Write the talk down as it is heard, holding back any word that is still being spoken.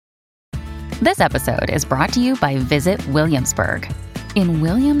This episode is brought to you by Visit Williamsburg. In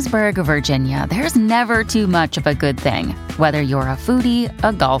Williamsburg, Virginia, there's never too much of a good thing. Whether you're a foodie,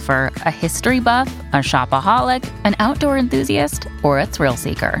 a golfer, a history buff, a shopaholic, an outdoor enthusiast, or a thrill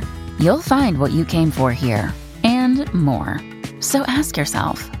seeker, you'll find what you came for here and more. So ask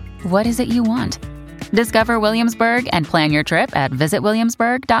yourself, what is it you want? Discover Williamsburg and plan your trip at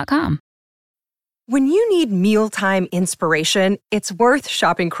visitwilliamsburg.com. When you need mealtime inspiration, it's worth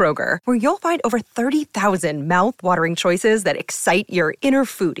shopping Kroger, where you'll find over 30,000 mouth-watering choices that excite your inner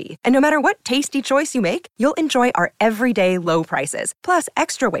foodie. And no matter what tasty choice you make, you'll enjoy our everyday low prices, plus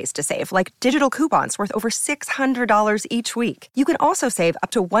extra ways to save, like digital coupons worth over $600 each week. You can also save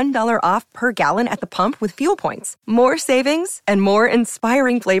up to $1 off per gallon at the pump with fuel points. More savings and more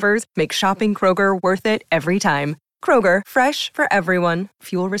inspiring flavors make shopping Kroger worth it every time. Kroger, fresh for everyone.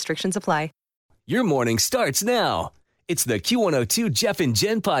 Fuel restrictions apply. Your morning starts now. It's the Q102 Jeff and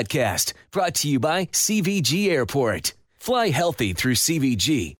Jen podcast, brought to you by CVG Airport. Fly healthy through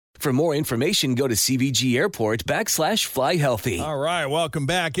CVG. For more information, go to CVG Airport /fly healthy. All right, welcome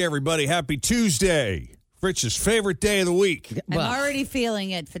back, everybody. Happy Tuesday. Fritz's favorite day of the week. I'm already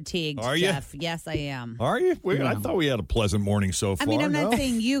feeling it fatigued, Are you? Jeff. Yes, I am. Are you? I thought we had a pleasant morning so far. I mean, I'm not no?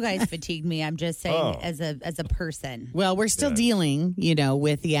 saying you guys fatigued me. I'm just saying as a person. Well, we're still dealing,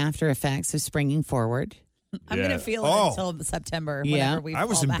 with the after effects of springing forward. I'm going to feel it until September. Whenever we I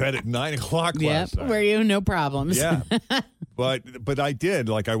was fall in back. bed at 9 o'clock last night. Were you? No problems. Yeah. But I did.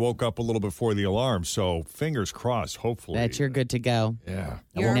 Like, I woke up a little before the alarm, so fingers crossed, hopefully. Bet you're good to go. Yeah.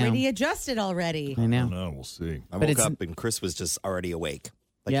 You're already adjusted already. I know. I don't know. We'll see. I woke up and Chris was just already awake.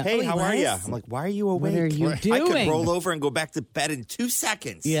 Like, Yeah. hey, Oh, he how are you? was? I'm like, why are you awake? What are you I doing? could roll over and go back to bed in 2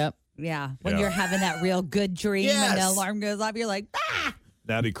 seconds. Yep. Yeah. When Yeah. you're having that real good dream and the Yes. alarm goes off, you're like, ah!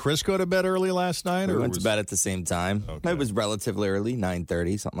 Now, did Chris go to bed early last night? We or went was, to bed at the same time. Okay. It was relatively early,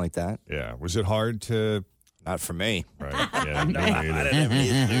 9:30, something like that. Yeah. Was it hard to... Not for me. Right. Yeah, no, either.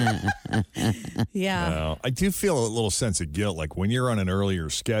 Yeah. No, I do feel a little sense of guilt. Like when you're on an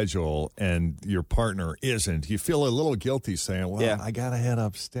earlier schedule and your partner isn't, you feel a little guilty saying, well, Yeah. I got to head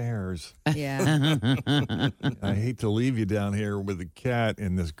upstairs. Yeah. I hate to leave you down here with the cat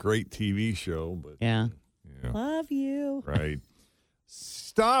in this great TV show, but Yeah. Love you. right.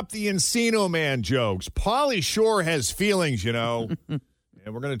 Stop the Encino Man jokes. Pauly Shore has feelings, And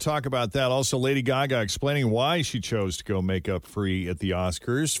we're going to talk about that. Also, Lady Gaga explaining why she chose to go makeup free at the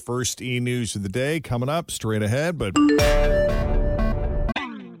Oscars. First e-news of the day coming up straight ahead, but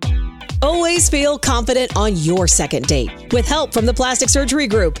Always feel confident on your second date. With help from the Plastic Surgery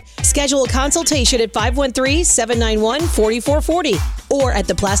Group. Schedule a consultation at 513-791-4440 or at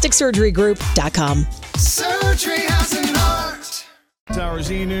theplasticsurgerygroup.com. Surgery has an art.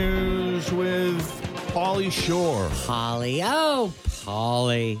 Towers e-news with Pauly Shore. Polly. Oh,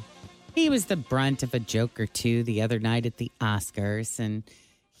 Polly. He was the brunt of a joke or two the other night at the Oscars, and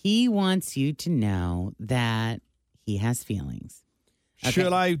he wants you to know that he has feelings. Okay.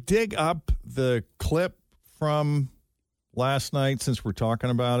 Should I dig up the clip from last night since we're talking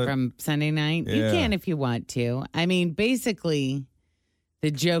about it? From Sunday night? You Yeah. can if you want to. I mean, basically,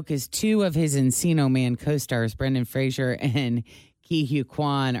 the joke is two of his Encino Man co-stars, Brendan Fraser and Ke Huy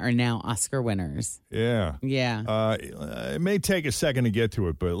Quan, are now Oscar winners. Yeah. Yeah. It may take a second to get to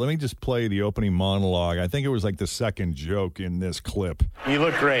it, but let me just play the opening monologue. I think it was like the second joke in this clip. You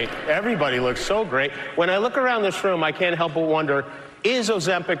look great. Everybody looks so great. When I look around this room, I can't help but wonder, is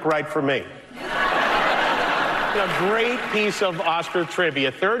Ozempic right for me? A great piece of Oscar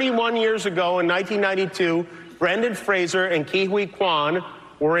trivia. 31 years ago in 1992, Brendan Fraser and Ke Huy Quan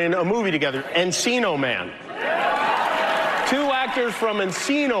were in a movie together, Encino Man. Two actors from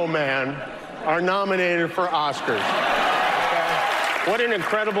Encino Man are nominated for Oscars. Okay? What an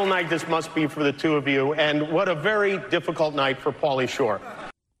incredible night this must be for the two of you, and what a very difficult night for Pauly Shore.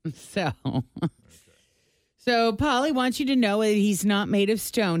 So Polly wants you to know that he's not made of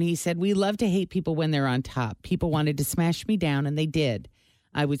stone. He said, we love to hate people when they're on top. People wanted to smash me down, and they did.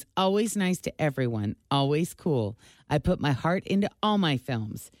 I was always nice to everyone, always cool. I put my heart into all my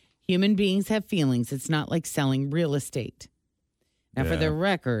films. Human beings have feelings. It's not like selling real estate. Now, for the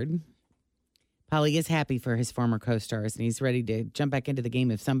record, Polly is happy for his former co-stars, and he's ready to jump back into the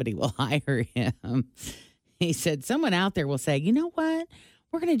game if somebody will hire him. He said, someone out there will say, you know what?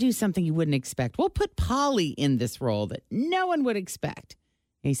 We're going to do something you wouldn't expect. We'll put Polly in this role that no one would expect.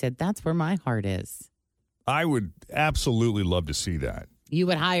 And he said, that's where my heart is. I would absolutely love to see that. You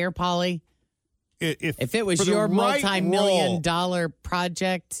would hire Polly? If it was for the your right multi-million-dollar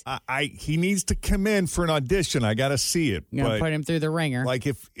project, he needs to come in for an audition. I got to see it. you're going to put him through the ringer. Like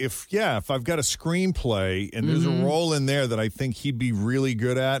if I've got a screenplay and there's Mm-hmm. a role in there that I think he'd be really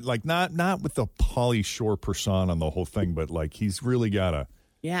good at, like not with the Pauly Shore persona on the whole thing, but like he's really got to.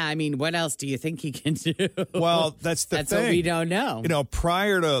 Yeah, I mean, what else do you think he can do? Well, that's the That's thing. what we don't know. You know,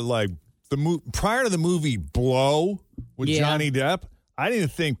 prior to the movie Blow with Johnny Depp, I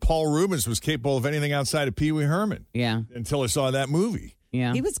didn't think Paul Rubens was capable of anything outside of Pee Wee Herman. Yeah. Until I saw that movie.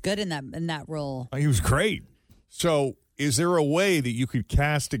 Yeah. He was good in that role. He was great. So, is there a way that you could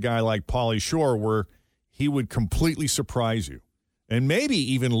cast a guy like Pauly Shore where he would completely surprise you? And maybe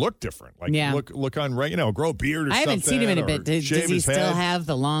even look different. Like look on, grow a beard or something. I haven't seen him in a bit. Does he still head. have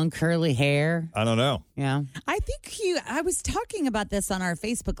the long curly hair? I don't know. Yeah. I think I was talking about this on our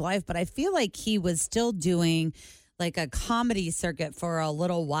Facebook Live, but I feel like he was still doing like a comedy circuit for a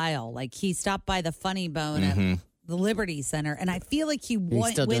little while. Like he stopped by the Funny Bone at the Liberty Center, and I feel like he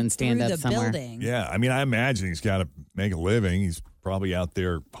went still doing through the somewhere. building. Yeah, I mean, I imagine he's got to make a living. He's probably out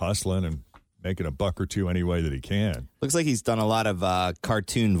there hustling and making a buck or two any way that he can. Looks like he's done a lot of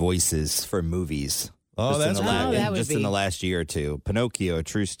cartoon voices for movies. Oh, that's in cool. the last year or two. Pinocchio, A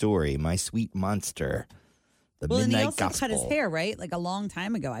True Story, My Sweet Monster, The Well, and he Midnight also Gospel. cut his hair, right? Like a long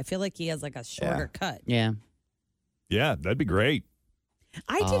time ago. I feel like he has like a shorter cut. Yeah. Yeah, that'd be great.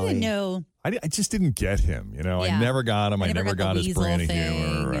 I didn't know. I just didn't get him. You know, Yeah. I never got him. I never got the his weasel brand of thing,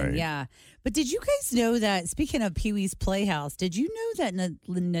 humor. and Right. yeah. But did you guys know that, speaking of Pee-wee's Playhouse, did you know that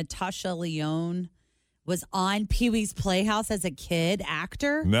Natasha Lyonne was on Pee-wee's Playhouse as a kid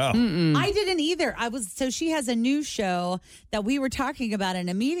actor? No. I didn't either. So she has a new show that we were talking about in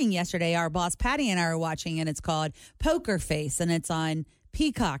a meeting yesterday. Our boss Patty and I are watching, and it's called Poker Face, and it's on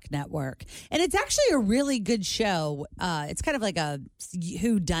Peacock Network. And it's actually a really good show. It's kind of like a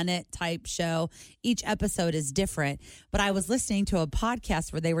whodunit type show. Each episode is different. But I was listening to a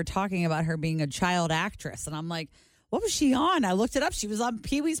podcast where they were talking about her being a child actress, and I'm like, what was she on? I looked it up. She was on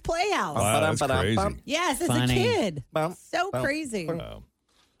Pee-wee's Playhouse. Wow, that's crazy. Yes, as Funny. a kid. So crazy. All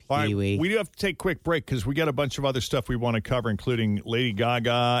right, Pee-wee. we do have to take a quick break because we got a bunch of other stuff we want to cover, including Lady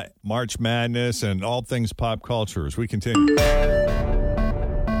Gaga, March Madness, and all things pop culture as we continue.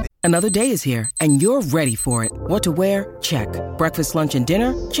 Another day is here, and you're ready for it. What to wear? Check. Breakfast, lunch, and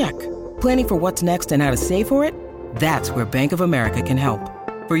dinner? Check. Planning for what's next and how to save for it? That's where Bank of America can help.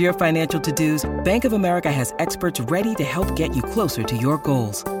 For your financial to-dos, Bank of America has experts ready to help get you closer to your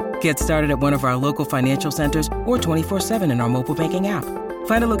goals. Get started at one of our local financial centers or 24/7 in our mobile banking app.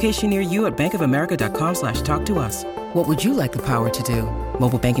 Find a location near you at bankofamerica.com/talktous. What would you like the power to do?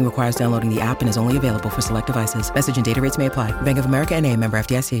 Mobile banking requires downloading the app and is only available for select devices. Message and data rates may apply. Bank of America NA, member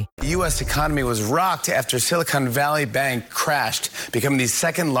FDIC. The U.S. economy was rocked after Silicon Valley Bank crashed, becoming the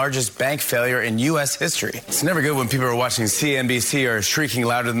second largest bank failure in U.S. history. It's never good when people are watching CNBC or shrieking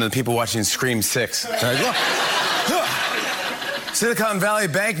louder than the people watching Scream 6. Silicon Valley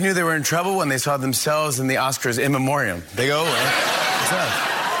Bank knew they were in trouble when they saw themselves in the Oscars in memoriam. They go, what's up?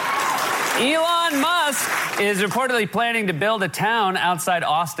 Elon Musk is reportedly planning to build a town outside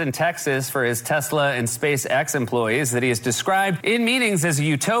Austin, Texas for his Tesla and SpaceX employees that he has described in meetings as a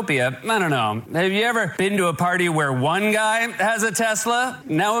utopia. I don't know. Have you ever been to a party where one guy has a Tesla?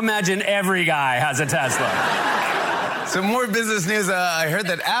 Now imagine every guy has a Tesla. Some more business news. I heard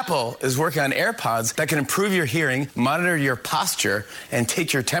that Apple is working on AirPods that can improve your hearing, monitor your posture, and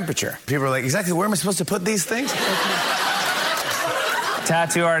take your temperature. People are like, exactly where am I supposed to put these things?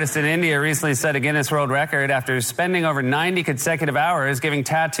 Tattoo artist in India recently set a Guinness World Record after spending over 90 consecutive hours giving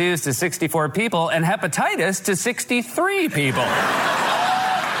tattoos to 64 people and hepatitis to 63 people.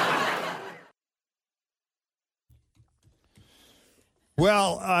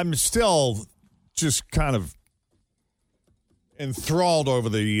 Well, I'm still just kind of enthralled over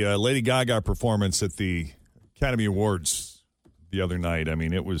the Lady Gaga performance at the Academy Awards the other night. I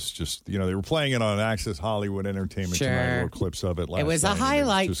mean, it was just, they were playing it on Access Hollywood Entertainment tonight, little clips of it last night. It was a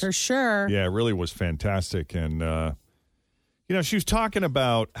highlight for sure. Yeah, it really was fantastic. And, she was talking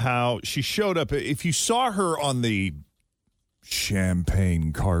about how she showed up. If you saw her on the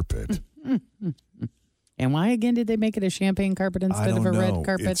champagne carpet. And why, again, did they make it a champagne carpet instead of a red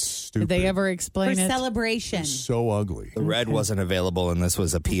carpet? It's stupid. Did they ever explain For it? celebration. It's so ugly. The red wasn't available, and this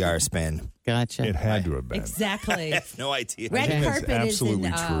was a PR spin. Gotcha. It had to have been. Exactly. I have no idea. Red carpet is in,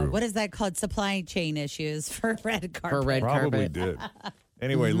 absolutely true. what is that called? Supply chain issues for red carpet. For red Probably carpet. did.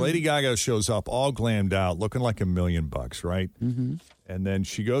 Anyway, Lady Gaga shows up all glammed out, looking like $1 million, right? Mm-hmm. And then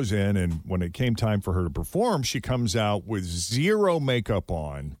she goes in, and when it came time for her to perform, she comes out with zero makeup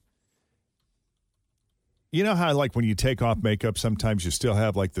on. You know how, like, when you take off makeup, sometimes you still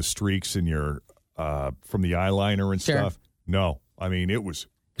have, like, the streaks in your from the eyeliner and stuff. No, I mean, it was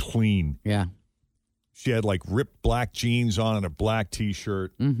clean. Yeah. She had like ripped black jeans on and a black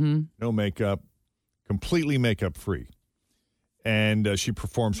T-shirt. Mm-hmm. No makeup, completely makeup free. And she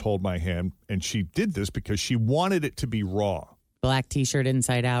performs Hold My Hand. And she did this because she wanted it to be raw. Black T-shirt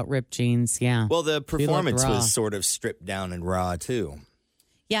inside out, ripped jeans. Yeah. Well, the performance was sort of stripped down and raw, too.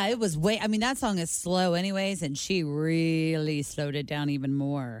 Yeah, it was I mean, that song is slow anyways, and she really slowed it down even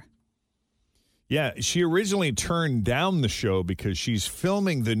more. Yeah, she originally turned down the show because she's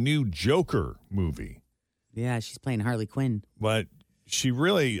filming the new Joker movie. Yeah, she's playing Harley Quinn. But she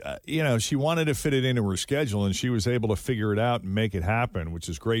really, she wanted to fit it into her schedule, and she was able to figure it out and make it happen, which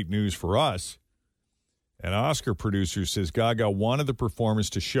is great news for us. An Oscar producer says Gaga wanted the performance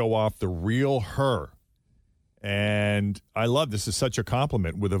to show off the real her. And I love this. Is such a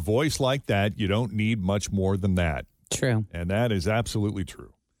compliment. With a voice like that, you don't need much more than that. True. And that is absolutely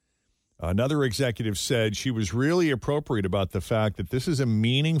true. Another executive said she was really appropriate about the fact that this is a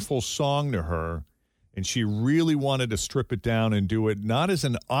meaningful song to her, and she really wanted to strip it down and do it not as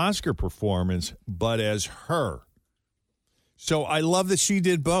an Oscar performance, but as her. So I love that she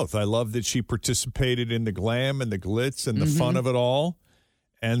did both. I love that she participated in the glam and the glitz and the fun of it all,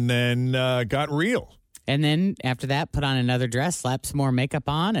 and then got real. And then after that, put on another dress, slap some more makeup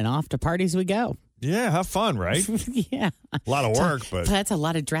on, and off to parties we go. Yeah, have fun, right? Yeah. A lot of work, but that's a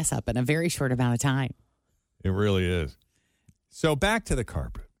lot of dress up in a very short amount of time. It really is. So back to the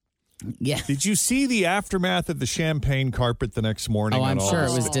carpet. Yeah. Did you see the aftermath of the champagne carpet the next morning? Oh, I'm sure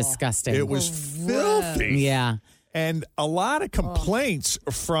it was disgusting. It was filthy. Yeah. And a lot of complaints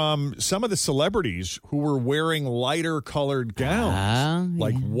from some of the celebrities who were wearing lighter colored gowns,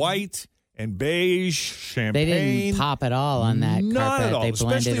 like white and beige, champagne. They didn't pop at all on that Not carpet. at all. They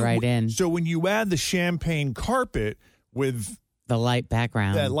blended Especially right in. So when you add the champagne carpet with the light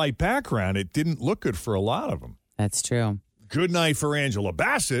background, it didn't look good for a lot of them. That's true. Good night for Angela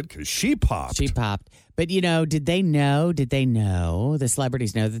Bassett because she popped. But, did they know? The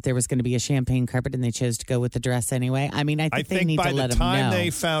celebrities know that there was going to be a champagne carpet and they chose to go with the dress anyway? I mean, I think they need to let them know. by the time they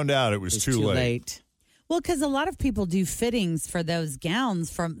found out, it was too late. Well, because a lot of people do fittings for those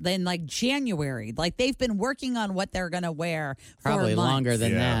gowns in like January. Like they've been working on what they're going to wear probably for months. Longer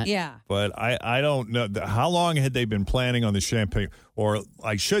than that. Yeah. But I don't know. How long had they been planning on the champagne? Or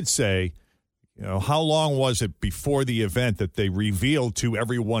I should say, how long was it before the event that they revealed to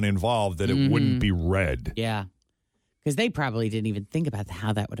everyone involved that it wouldn't be red? Yeah. Because they probably didn't even think about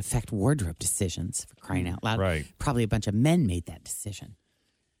how that would affect wardrobe decisions, for crying out loud. Right. Probably a bunch of men made that decision.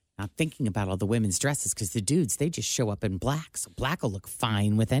 Not thinking about all the women's dresses, because the dudes, they just show up in black. So black will look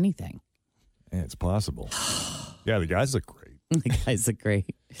fine with anything. Yeah, it's possible. Yeah, the guys look great. The guys look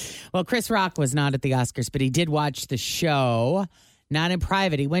great. Well, Chris Rock was not at the Oscars, but he did watch the show. Not in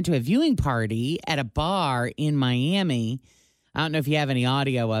private. He went to a viewing party at a bar in Miami. I don't know if you have any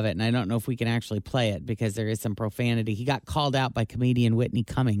audio of it, and I don't know if we can actually play it because there is some profanity. He got called out by comedian Whitney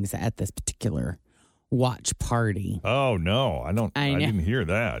Cummings at this particular watch party. Oh, no. I didn't hear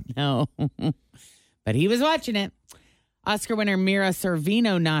that. No. But he was watching it. Oscar winner Mira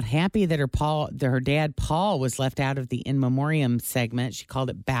Sorvino not happy that her dad Paul was left out of the In Memoriam segment. She called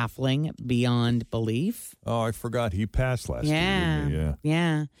it baffling beyond belief. Oh, I forgot he passed last year.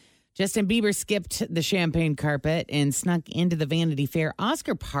 Yeah. Justin Bieber skipped the champagne carpet and snuck into the Vanity Fair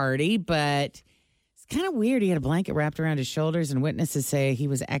Oscar party, but it's kind of weird. He had a blanket wrapped around his shoulders, and witnesses say he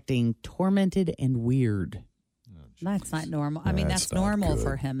was acting tormented and weird. That's not normal. I mean, that's normal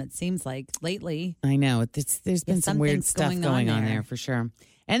for him, it seems like, lately. I know. There's been some weird stuff going on there for sure.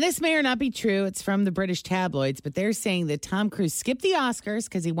 And this may or not be true. It's from the British tabloids, but they're saying that Tom Cruise skipped the Oscars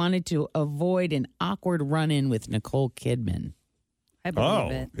because he wanted to avoid an awkward run-in with Nicole Kidman. I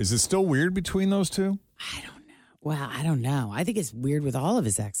believe it. Is it still weird between those two? I don't know. Well, I don't know. I think it's weird with all of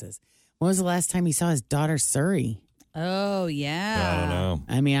his exes. When was the last time he saw his daughter, Suri? Oh, yeah. I don't know.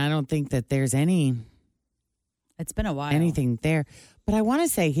 I mean, I don't think that there's It's been a while. anything there. But I want to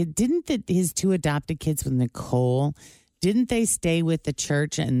say, didn't his two adopted kids with Nicole, didn't they stay with the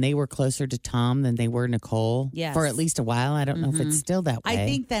church and they were closer to Tom than they were Nicole? Yes. For at least a while. I don't know if it's still that way. I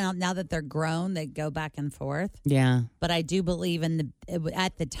think that now that they're grown, they go back and forth. Yeah. But I do believe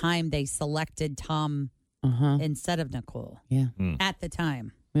at the time they selected Tom instead of Nicole. Yeah. At the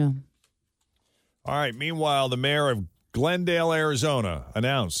time. Yeah. All right. Meanwhile, the mayor of Glendale, Arizona,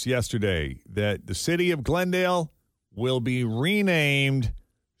 announced yesterday that the city of Glendale will be renamed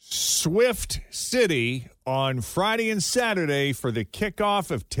Swift City on Friday and Saturday for the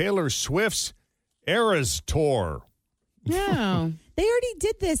kickoff of Taylor Swift's Eras Tour. No. They already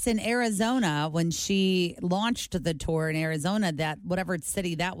did this in Arizona when she launched the tour in Arizona. That whatever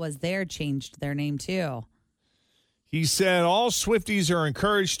city that was there changed their name too. He said all Swifties are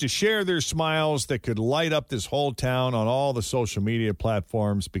encouraged to share their smiles that could light up this whole town on all the social media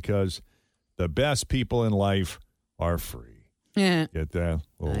platforms because the best people in life are free. Yeah. Get that?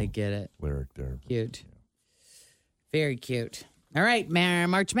 I get it. Lyric there. Cute. Very cute. All right,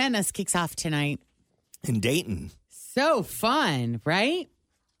 March Madness kicks off tonight. In Dayton. So fun, right?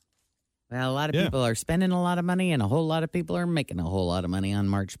 Well, a lot of people are spending a lot of money, and a whole lot of people are making a whole lot of money on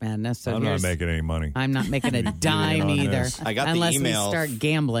March Madness. So I'm not making any money. I'm not making a dime either. I got unless the email we start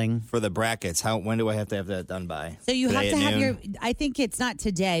gambling for the brackets. When do I have to have that done by? So you Today have to at have noon? your. I think it's not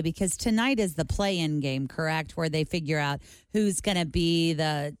today because tonight is the play-in game, correct? Where they figure out who's going to be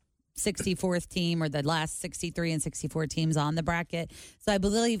the 64th team or the last 63 and 64 teams on the bracket. So I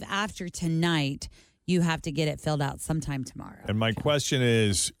believe after tonight, you have to get it filled out sometime tomorrow. And my question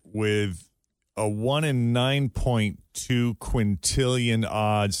is, with a 1 in 9.2 quintillion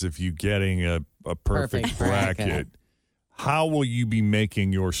odds of you getting a perfect bracket, how will you be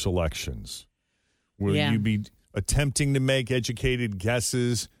making your selections? Will you be attempting to make educated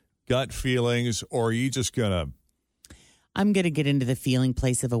guesses, gut feelings, or are you just going to? I'm going to get into the feeling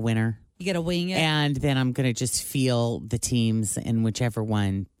place of a winner. You got to wing it. And then I'm going to just feel the teams, and whichever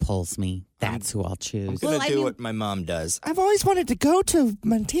one pulls me, that's who I'll choose. I'm going to do what my mom does. I've always wanted to go to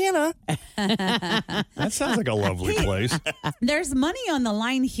Montana. That sounds like a lovely place. There's money on the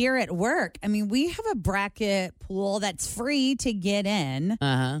line here at work. I mean, we have a bracket pool that's free to get in,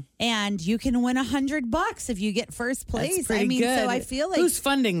 and you can win $100 if you get first place. That's pretty I mean, good. so I feel like who's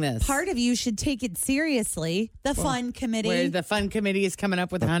funding this? Part of you should take it seriously. The fun committee. Where the fun committee is coming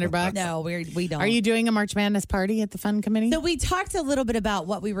up with $100. No, we don't. Are you doing a March Madness party at the fun committee? So we talked a little bit about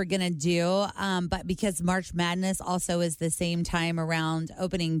what we were going to do, but because March Madness also is the same time around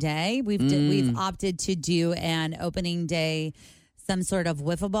opening day, we've opted to do an opening day, some sort of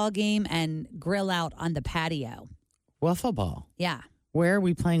wiffle ball game and grill out on the patio. Wiffle ball? Yeah. Where are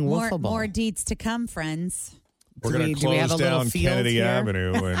we playing wiffle ball? More deets to come, friends. We're going to close down Kennedy here?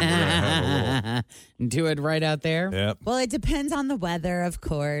 Avenue and we're going to have a little... Do it right out there? Yep. Well, it depends on the weather, of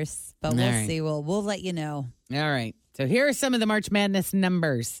course, but we'll right. see. We'll let you know. All right. So here are some of the March Madness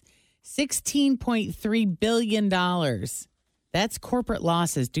numbers. $16.3 billion. That's corporate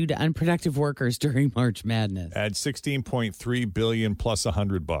losses due to unproductive workers during March Madness. Add $16.3 billion plus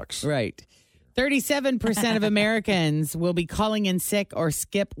 $100. Right. 37% of Americans will be calling in sick or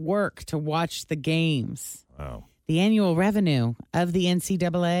skip work to watch the games. Wow. The annual revenue of the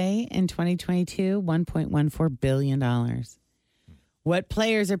NCAA in 2022, $1.14 billion. What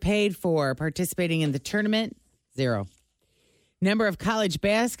players are paid for participating in the tournament? 0. Number of college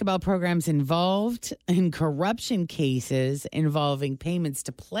basketball programs involved in corruption cases involving payments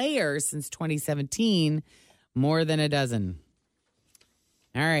to players since 2017, more than a dozen.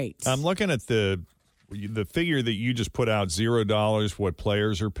 All right. I'm looking at the figure that you just put out, $0, what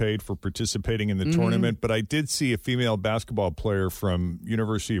players are paid for participating in the tournament. But I did see a female basketball player from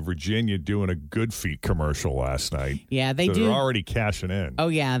University of Virginia doing a Good Feet commercial last night. Yeah, they so do. They're already cashing in. Oh,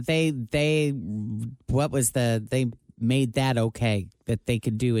 yeah. They made that okay, that they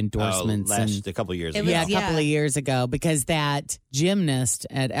could do endorsements. A couple of years ago. Yeah, a couple of years ago, because that gymnast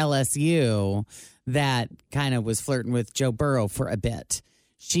at LSU that kind of was flirting with Joe Burrow for a bit.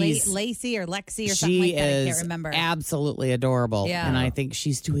 She's Lacey or Lexi or something like that. I can't remember. Absolutely adorable. Yeah. And I think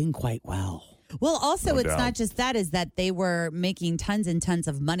she's doing quite well. Well, also, No it's doubt. not just that, is that they were making tons and tons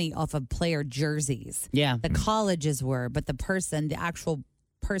of money off of player jerseys. Yeah. The colleges were, but the actual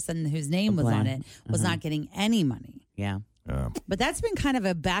person whose name was on it was not getting any money. Yeah. But that's been kind of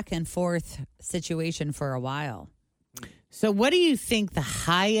a back and forth situation for a while. So what do you think the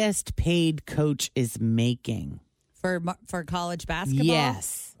highest paid coach is making? For college basketball?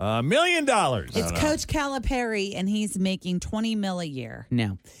 Yes. $1 million. It's Coach Calipari, and he's making $20 million a year.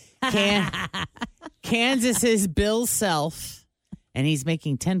 No. Kansas is Bill Self, and he's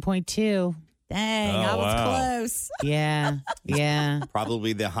making 10.2. Dang, I was close. Yeah. Yeah.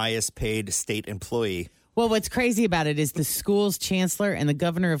 Probably the highest paid state employee. Well, what's crazy about it is the school's chancellor and the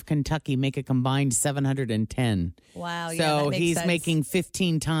governor of Kentucky make a combined 710. Wow. So yeah, that makes he's sense. making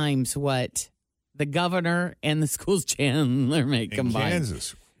 15 times what the governor and the school's chancellor make In combined.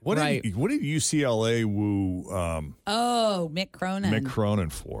 Kansas. What did UCLA woo Mick Cronin. Mick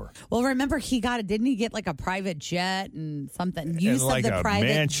Cronin for? Well, remember didn't he get like a private jet and something? Use and like of the a private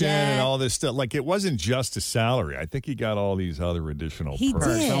mansion jet. and all this stuff. Like, it wasn't just a salary. I think he got all these other additional He perks.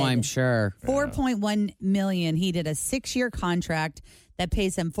 did. Oh, I'm sure. $4.1 million. He did a 6-year contract that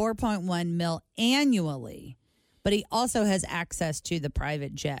pays him $4.1 million annually. but he also has access to the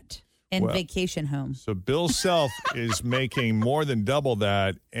private jet and vacation home. So Bill Self is making more than double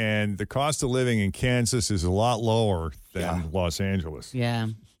that, and the cost of living in Kansas is a lot lower than Los Angeles. Yeah.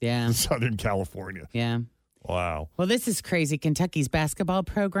 Southern California. Yeah. Wow. Well, this is crazy. Kentucky's basketball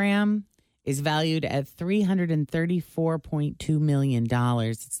program is valued at $334.2 million.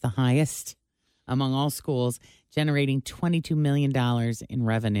 It's the highest among all schools, generating $22 million in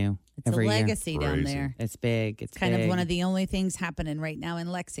revenue every year. It's a legacy down there. It's big. It's kind big. of one of the only things happening right now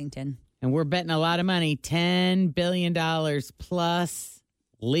in Lexington. And we're betting a lot of money, $10 billion plus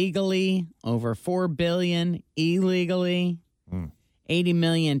legally, over $4 billion illegally. 80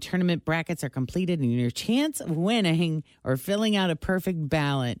 million tournament brackets are completed, and your chance of winning or filling out a perfect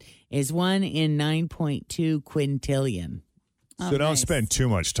ballot is 1 in 9.2 quintillion. So don't spend too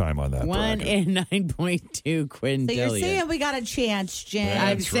much time on that. 1 in 9.2 quintillion. So you're saying we got a chance, Jen?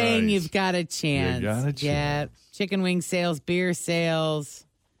 I'm saying you've got a chance. You got a chance. Yeah. Chicken wing sales, beer sales.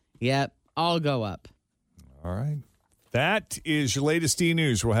 Yep. All go up. All right. That is your latest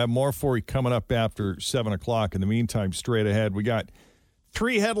E-News. We'll have more for you coming up after 7 o'clock. In the meantime, straight ahead, we got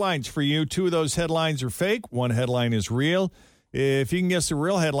 3 headlines for you. 2 of those headlines are fake. 1 headline is real. If you can guess the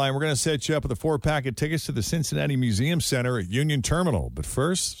real headline, we're going to set you up with a 4-pack of tickets to the Cincinnati Museum Center at Union Terminal. But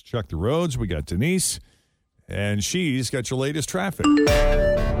first, check the roads. We got Denise, and she's got your latest traffic.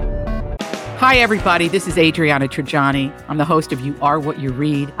 Hi, everybody. This is Adriana Trajani. I'm the host of You Are What You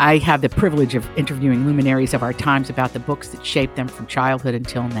Read. I have the privilege of interviewing luminaries of our times about the books that shaped them from childhood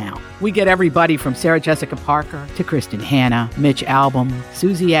until now. We get everybody from Sarah Jessica Parker to Kristen Hanna, Mitch Albom,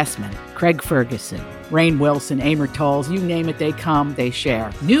 Susie Essman, Craig Ferguson, Rainn Wilson, Amor Tolls, you name it, they come, they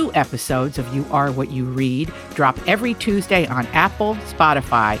share. New episodes of You Are What You Read drop every Tuesday on Apple,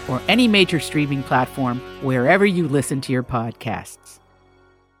 Spotify, or any major streaming platform wherever you listen to your podcasts.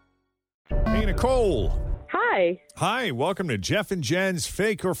 Hey, Nicole. Hi. Hi. Welcome to Jeff and Jen's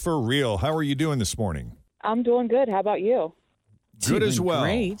Fake or For Real. How are you doing this morning? I'm doing good. How about you? Good as well.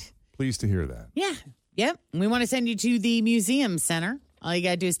 Great. Pleased to hear that. Yeah. Yep. We want to send you to the museum center. All you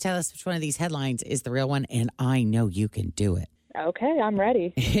got to do is tell us which one of these headlines is the real one, and I know you can do it. Okay, I'm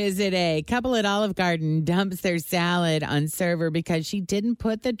ready. Is it A, couple at Olive Garden dumps their salad on server because she didn't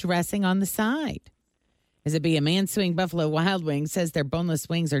put the dressing on the side? Is it B, a man suing Buffalo Wild Wings says their boneless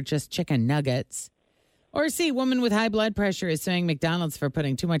wings are just chicken nuggets? Or C, woman with high blood pressure is suing McDonald's for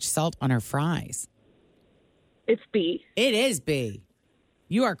putting too much salt on her fries? It's B. It is B.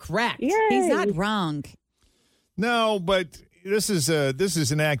 You are correct. Yay. He's not wrong. No, but this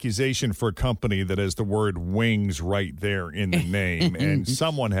is an accusation for a company that has the word wings right there in the name, and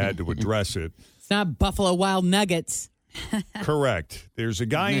someone had to address it. It's not Buffalo Wild Nuggets. Correct. There's a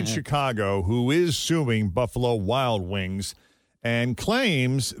guy in Chicago who is suing Buffalo Wild Wings and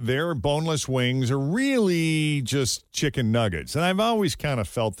claims their boneless wings are really just chicken nuggets. And I've always kind of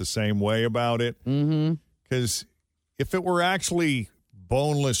felt the same way about it. Because if it were actually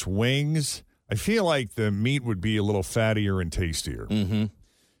boneless wings, I feel like the meat would be a little fattier and tastier.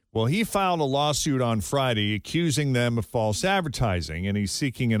 Well, he filed a lawsuit on Friday accusing them of false advertising, and he's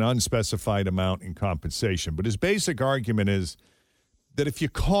seeking an unspecified amount in compensation. But his basic argument is that if you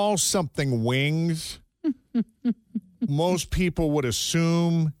call something wings, most people would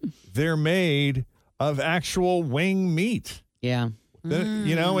assume they're made of actual wing meat. Yeah.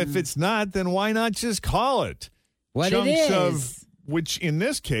 You know, if it's not, then why not just call it what chunks it is? of, which in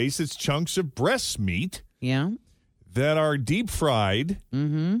this case, it's chunks of breast meat. Yeah. That are deep fried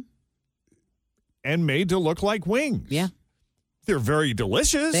and made to look like wings. Yeah. They're very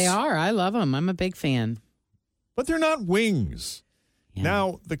delicious. They are. I love them. I'm a big fan. But they're not wings. Yeah.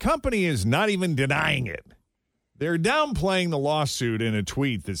 Now, the company is not even denying it. They're downplaying the lawsuit in a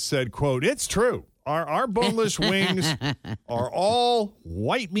tweet that said, quote, "It's true. Our boneless wings are all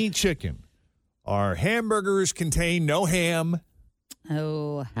white meat chicken. Our hamburgers contain no ham.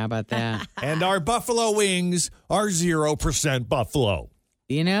 Oh, how about that? And our buffalo wings are 0% buffalo."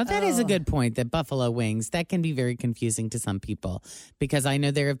 You know, that is a good point, that buffalo wings, that can be very confusing to some people, because I know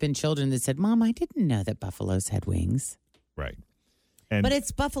there have been children that said, "Mom, I didn't know that buffaloes had wings." Right. But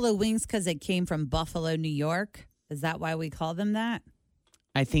it's buffalo wings because it came from Buffalo, New York. Is that why we call them that?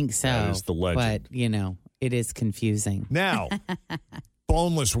 I think so. That is the legend. But, you know, it is confusing. Now,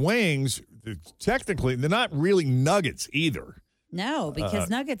 boneless wings, technically, they're not really nuggets either. No, because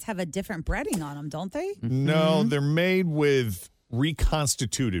nuggets have a different breading on them, don't they? No, they're made with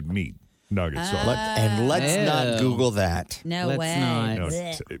reconstituted meat nuggets. Let's not Google that. No Let's way. not. No,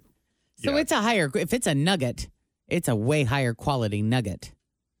 So it's a higher, if it's a nugget, it's a way higher quality nugget.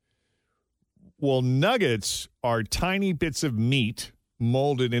 Well, nuggets are tiny bits of meat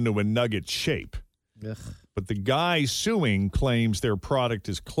molded into a nugget shape. But the guy suing claims their product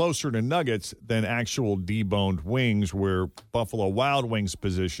is closer to nuggets than actual deboned wings, where Buffalo Wild Wings'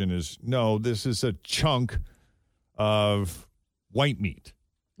 position is, no, this is a chunk of white meat.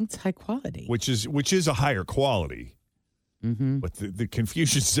 It's high quality. Which is a higher quality. Mm-hmm. But the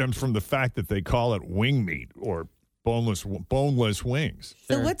confusion stems from the fact that they call it wing meat or boneless wings.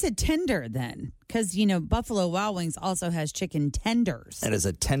 So what's a tender then? Because, Buffalo Wild Wings also has chicken tenders. That is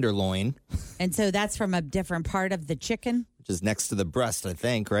a tenderloin. And so that's from a different part of the chicken? Which is next to the breast, I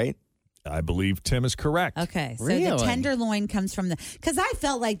think, right? I believe Tim is correct. Okay, so Really? the tenderloin comes from because I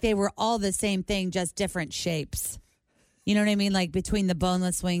felt like they were all the same thing, just different shapes. You know what I mean? Like between the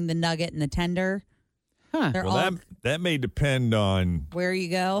boneless wing, the nugget, and the tender. Huh. They're Well, all that may depend on where you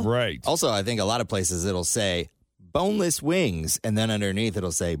go. Right. Also, I think a lot of places it'll say boneless wings, and then underneath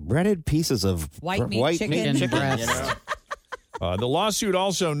it'll say breaded pieces of White meat chicken. chicken. The lawsuit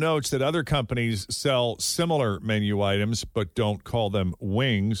also notes that other companies sell similar menu items but don't call them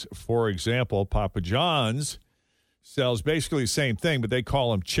wings. For example, Papa John's sells basically the same thing, but they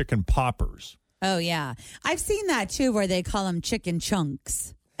call them chicken poppers. Oh, yeah. I've seen that, too, where they call them chicken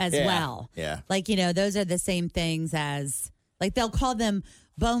chunks as well. Yeah. Like, those are the same things as, like, they'll call them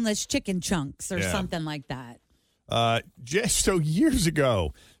boneless chicken chunks or something like that. So years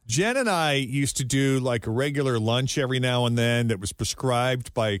ago, Jen and I used to do like a regular lunch every now and then that was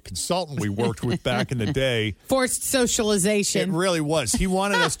prescribed by a consultant we worked with back in the day. Forced socialization. It really was. He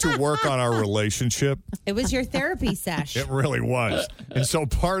wanted us to work on our relationship. It was your therapy sesh. It really was. And so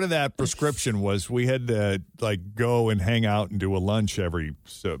part of that prescription was we had to go and hang out and do a lunch every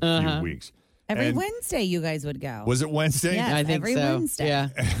few weeks. Every Wednesday you guys would go. Was it Wednesday? Yes, I think every so. Wednesday. Yeah.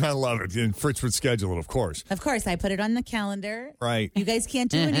 I love it. And Fritz would schedule it, of course. Of course, I put it on the calendar. Right. You guys can't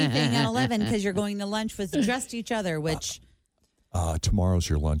do anything at 11 because you're going to lunch with just each other, which... Tomorrow's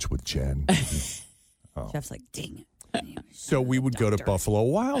your lunch with Jen. Jeff's like, dang it. So we would go to Buffalo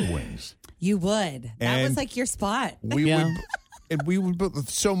Wild Wings. You would. That was And like your spot.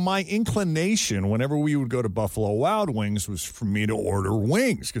 So my inclination whenever we would go to Buffalo Wild Wings was for me to order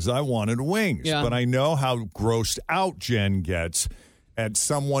wings because I wanted wings. Yeah. But I know how grossed out Jen gets at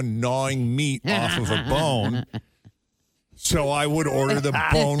someone gnawing meat off of a bone. So I would order the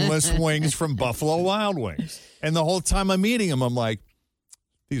boneless wings from Buffalo Wild Wings. And the whole time I'm eating them, I'm like,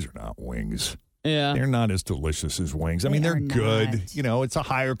 these are not wings. Yeah. They're not as delicious as wings. I mean, they're good. not. It's a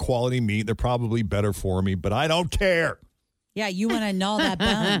higher quality meat. They're probably better for me, but I don't care. Yeah, you want to gnaw that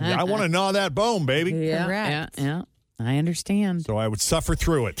bone. I want to gnaw that bone, baby. Yeah. Correct. Yeah. I understand. So I would suffer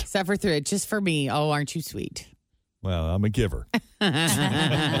through it. Suffer through it just for me. Oh, aren't you sweet? Well, I'm a giver. It's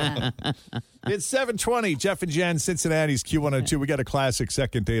 7:20. Jeff and Jen, Cincinnati's Q102. We got a classic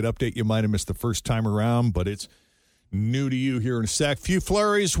second date update. You might have missed the first time around, but it's new to you here in a sec. Few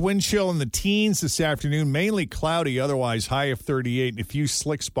flurries, wind chill in the teens this afternoon. Mainly cloudy, otherwise high of 38, and a few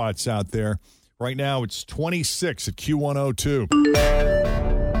slick spots out there. Right now, it's 26 at Q102.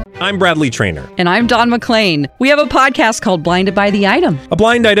 I'm Bradley Trainer. And I'm Don McClain. We have a podcast called Blinded by the Item. A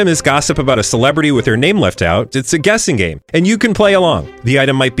blind item is gossip about a celebrity with their name left out. It's a guessing game, and you can play along. The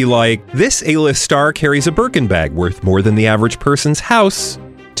item might be like, this A-list star carries a Birkin bag worth more than the average person's house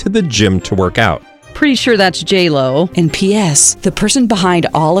to the gym to work out. Pretty sure that's J-Lo. And P.S. the person behind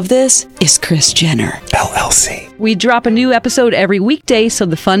all of this is Kris Jenner, LLC. We drop a new episode every weekday so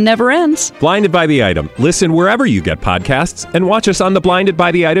the fun never ends. Blinded by the Item. Listen wherever you get podcasts and watch us on the Blinded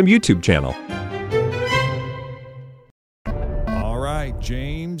by the Item YouTube channel. All right,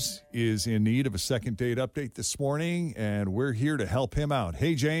 James is in need of a second date update this morning, and we're here to help him out.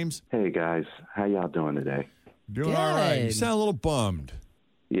 Hey, James. Hey, guys. How y'all doing today? Doing all right. You sound a little bummed.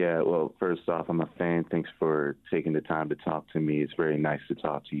 Yeah, well, first off, I'm a fan. Thanks for taking the time to talk to me. It's very nice to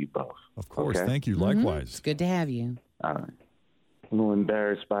talk to you both. Of course. Okay? Thank you. Likewise. It's good to have you. All right. I'm a little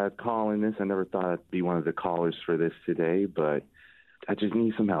embarrassed by calling this. I never thought I'd be one of the callers for this today, but I just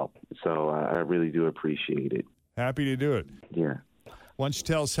need some help. So I really do appreciate it. Happy to do it. Yeah. Why don't you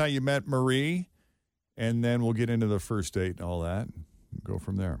tell us how you met Marie, and then we'll get into the first date and all that and go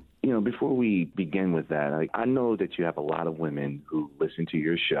from there. Before we begin with that, I know that you have a lot of women who listen to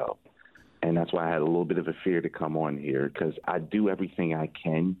your show, and that's why I had a little bit of a fear to come on here, because I do everything I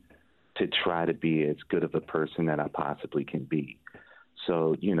can to try to be as good of a person that I possibly can be.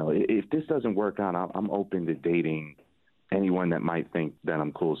 So, if this doesn't work out, I'm open to dating anyone that might think that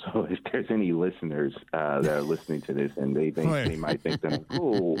I'm cool. So if there's any listeners that are listening to this and they think they might think that I'm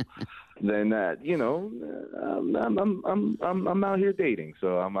cool, then I'm out here dating.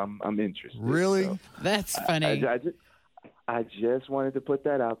 So I'm interested. Really? So That's funny. I just wanted to put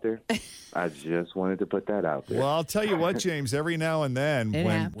that out there. Well, I'll tell you what, James, every now and then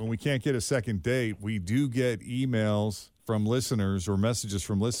when we can't get a second date, we do get emails from listeners or messages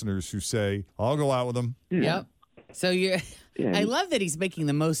from listeners who say, I'll go out with them. Yep. So I love that he's making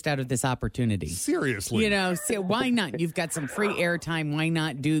the most out of this opportunity. Seriously. You know, so why not? You've got some free airtime. Why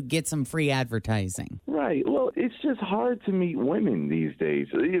not get some free advertising? Right. Well, it's just hard to meet women these days.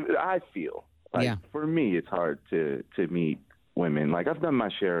 I feel. Like, for me, it's hard to meet women. Like, I've done my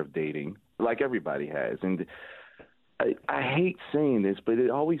share of dating, like everybody has. And I hate saying this, but it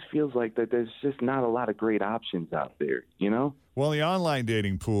always feels like that there's just not a lot of great options out there, you know? Well, the online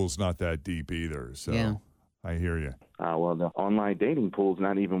dating pool's not that deep either, so I hear you. Well, the online dating pool's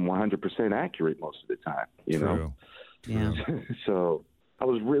not even 100% accurate most of the time, you know? Yeah. So I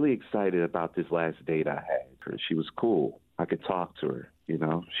was really excited about this last date I had. She was cool. I could talk to her, you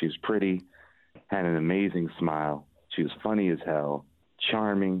know? She was pretty. Had an amazing smile. She was funny as hell,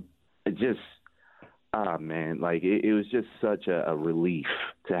 charming. It just, like it was just such a relief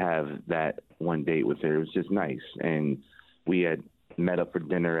to have that one date with her. It was just nice. And we had met up for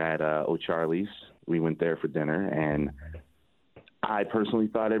dinner at O'Charlie's. We went there for dinner, and I personally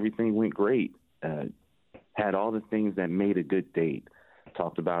thought everything went great. Had all the things that made a good date.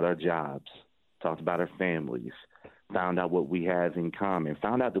 Talked about our jobs, talked about our families. Found out what we have in common,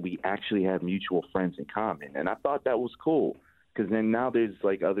 found out that we actually have mutual friends in common. And I thought that was cool because then now there's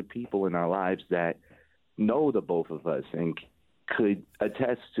like other people in our lives that know the both of us and could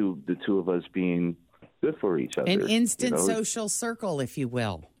attest to the two of us being good for each other. An instant social circle, if you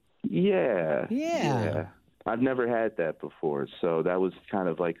will. Yeah. Yeah. I've never had that before. So that was kind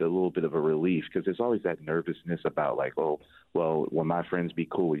of like a little bit of a relief because there's always that nervousness about like, oh, well, will my friends be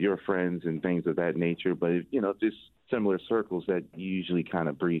cool with your friends and things of that nature? But, just similar circles that you usually kind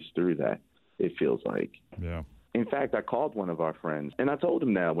of breeze through that, it feels like. Yeah. In fact, I called one of our friends and I told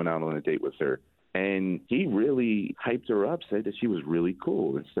him that I went out on a date with her. And he really hyped her up, said that she was really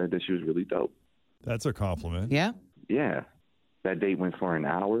cool and said that she was really dope. That's a compliment. Yeah. Yeah. That date went for an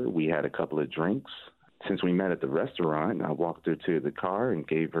hour. We had a couple of drinks. Since we met at the restaurant, I walked her to the car and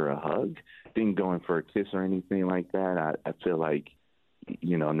gave her a hug. Didn't go in for a kiss or anything like that. I feel like,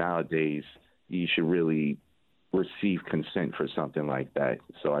 nowadays you should really receive consent for something like that.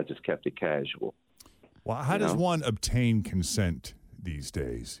 So I just kept it casual. Well, how does one obtain consent these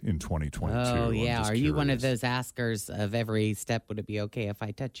days in 2022? Oh, yeah. Are you one of those askers of every step? Would it be okay if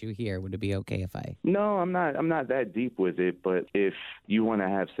I touch you here? Would it be okay if I? No, I'm not that deep with it. But if you want to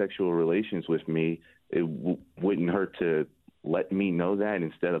have sexual relations with me, it wouldn't hurt to let me know that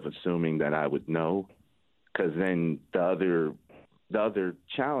instead of assuming that I would know. Because then the other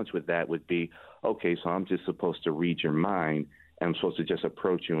challenge with that would be, okay, so I'm just supposed to read your mind. And I'm supposed to just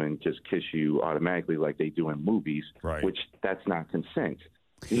approach you and just kiss you automatically like they do in movies, right. Which that's not consent.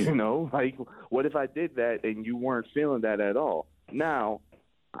 Like, what if I did that and you weren't feeling that at all? Now,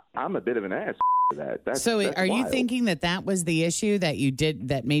 I'm a bit of an ass for that. That's are you wild. thinking that was the issue, that you did,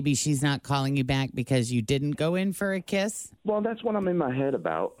 that maybe she's not calling you back because you didn't go in for a kiss? Well, that's what I'm in my head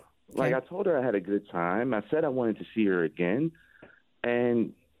about. Like, I told her I had a good time. I said I wanted to see her again.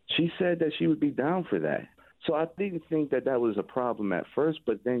 And she said that she would be down for that. So I didn't think that was a problem at first,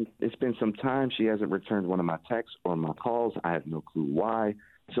 but then it's been some time. She hasn't returned one of my texts or my calls. I have no clue why.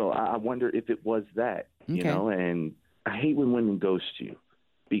 So I wonder if it was that, and I hate when women ghost you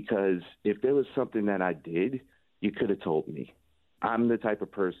because if there was something that I did, you could have told me. I'm the type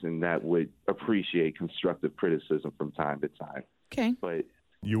of person that would appreciate constructive criticism from time to time. Okay. But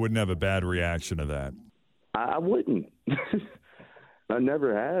you wouldn't have a bad reaction to that. I wouldn't. I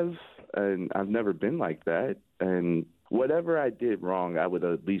never have. And I've never been like that. And whatever I did wrong, I would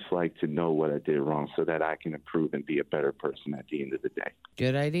at least like to know what I did wrong so that I can improve and be a better person at the end of the day.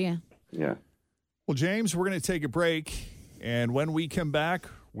 Good idea. Yeah. Well, James, we're going to take a break. And when we come back,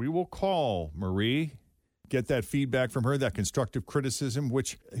 we will call Marie, get that feedback from her, that constructive criticism,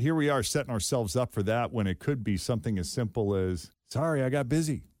 which here we are setting ourselves up for that when it could be something as simple as, sorry, I got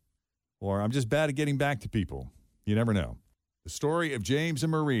busy. Or I'm just bad at getting back to people. You never know. The story of James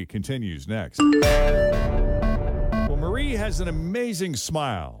and Marie continues next. Well, Marie has an amazing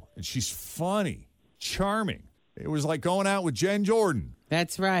smile, and she's funny, charming. It was like going out with Jen Jordan.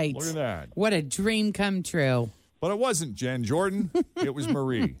 That's right. Look at that. What a dream come true. But it wasn't Jen Jordan. It was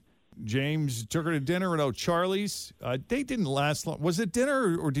Marie. James took her to dinner at O'Charlie's. Date didn't last long. Was it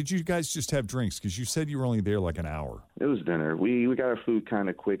dinner, or did you guys just have drinks? Because you said you were only there like an hour. It was dinner. We got our food kind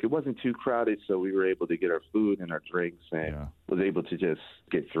of quick. It wasn't too crowded, so we were able to get our food and our drinks and was able to just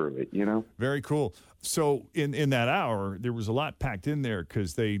get through it, you know? Very cool. So in that hour, there was a lot packed in there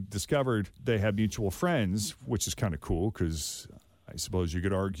because they discovered they had mutual friends, which is kind of cool because I suppose you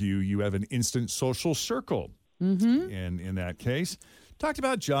could argue you have an instant social circle in that case. Talked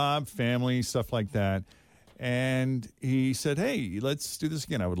about job, family, stuff like that. And he said, hey, let's do this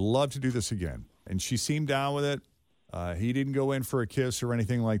again. I would love to do this again. And she seemed down with it. He didn't go in for a kiss or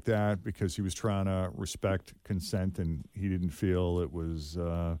anything like that because he was trying to respect consent and he didn't feel it was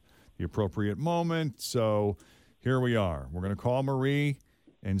the appropriate moment. So here we are. We're going to call Marie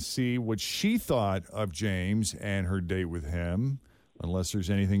and see what she thought of James and her date with him, unless there's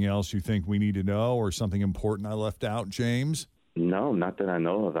anything else you think we need to know or something important I left out, James. No, not that I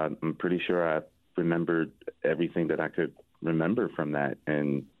know of. I'm pretty sure I remembered everything that I could remember from that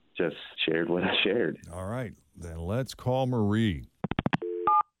and just shared what I shared. All right, then let's call Marie.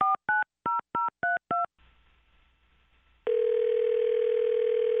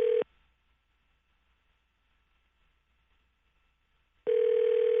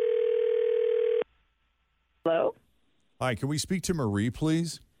 Hello? Hi, can we speak to Marie,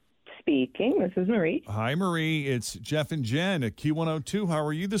 please? Speaking. This is Marie. Hi, Marie. It's Jeff and Jen at Q102. How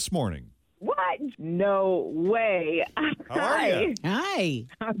are you this morning? What? No way. How are you? Hi.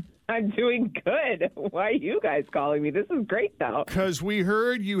 I'm doing good. Why are you guys calling me? This is great, though. Because we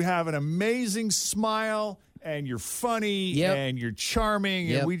heard you have an amazing smile and you're funny and you're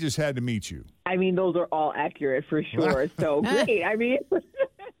charming, and we just had to meet you. I mean, those are all accurate for sure. So great. I mean,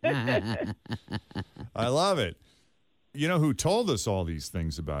 I love it. You know who told us all these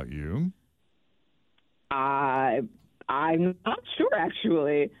things about you? I'm not sure,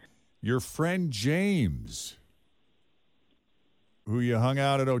 actually. Your friend James, who you hung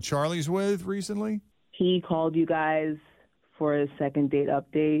out at O'Charlie's with recently? He called you guys for a second date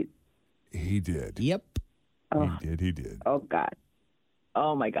update. He did. Yep. Oh. He did. Oh, God.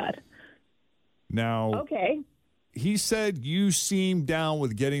 Oh, my God. Now, okay. He said you seemed down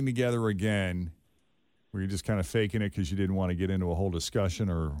with getting together again. Were you just kind of faking it because you didn't want to get into a whole discussion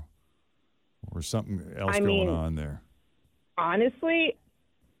or something else going on there? Honestly,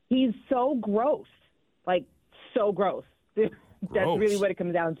 he's so gross. Like, so gross. That's really what it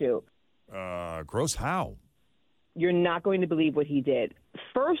comes down to. Gross how? You're not going to believe what he did.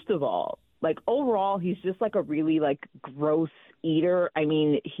 First of all, like, overall, he's just like a really, like, gross eater. I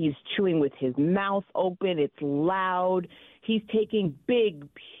mean, he's chewing with his mouth open. It's loud. He's taking big,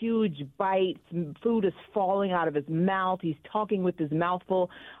 huge bites. Food is falling out of his mouth. He's talking with his mouth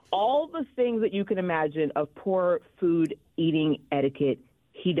full. All the things that you can imagine of poor food eating etiquette,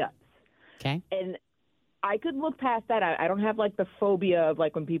 he does. Okay. And I could look past that. I don't have, like, the phobia of,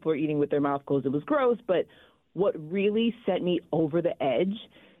 like, when people are eating with their mouth closed. It was gross. But what really set me over the edge,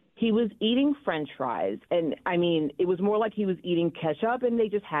 he was eating French fries. And, I mean, it was more like he was eating ketchup, and they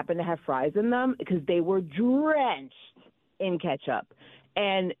just happened to have fries in them because they were drenched in ketchup.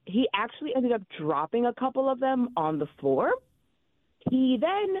 And he actually ended up dropping a couple of them on the floor. He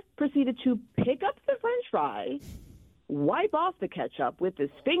then proceeded to pick up the French fry, wipe off the ketchup with his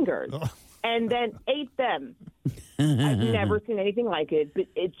fingers, and then ate them. I've never seen anything like it, but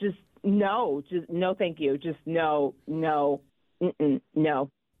it just no, thank you. Just no.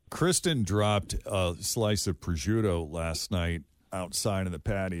 Kristen dropped a slice of prosciutto last night outside of the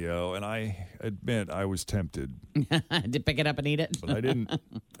patio, and I admit I was tempted. To pick it up and eat it? But I didn't.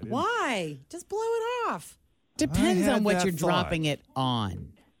 Why? Just blow it off. Depends I had on what that you're thought. dropping it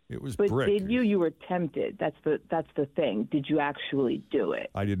on. It was But brick. did you? You were tempted. That's the thing. Did you actually do it?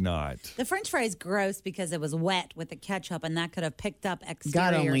 I did not. The French fry is gross because it was wet with the ketchup, and that could have picked up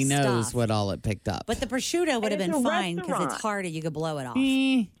exterior God only knows stuff. what all it picked up. But the prosciutto would have And been it's a fine because it's restaurant. hard and you could blow it off.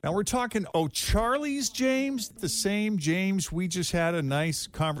 Now we're talking O'Charlie's James, the same James we just had a nice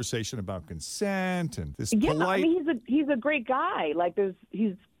conversation about consent and this Yeah, polite. I mean he's a great guy. Like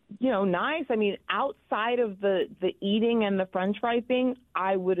he's nice. I mean, outside of the eating and the French fry thing,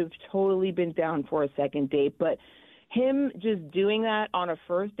 I would have totally been down for a second date. But him just doing that on a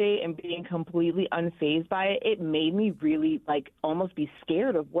first date and being completely unfazed by it, it made me really like almost be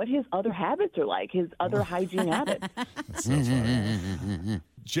scared of what his other habits are like, his other hygiene habits. That's so funny.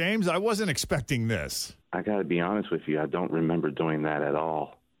 James, I wasn't expecting this. I got to be honest with you. I don't remember doing that at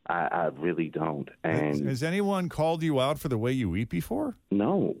all. I really don't. And Has anyone called you out for the way you eat before?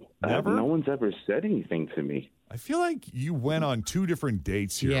 no, Never? no one's ever said anything to me. I feel like you went on 2 different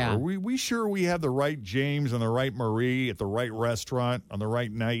dates here. Yeah. Are we sure we have the right James and the right Marie at the right restaurant on the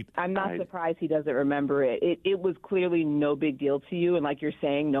right night? I'm not surprised he doesn't remember it. It was clearly no big deal to you, and like you're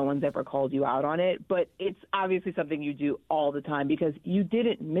saying, no one's ever called you out on it. But it's obviously something you do all the time because you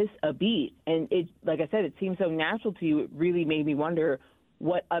didn't miss a beat. And it, like I said, it seemed so natural to you. It really made me wonder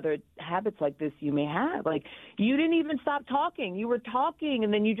what other habits like this you may have. Like, you didn't even stop talking. You were talking,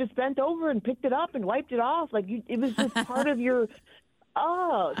 and then you just bent over and picked it up and wiped it off. Like, it was just part of your,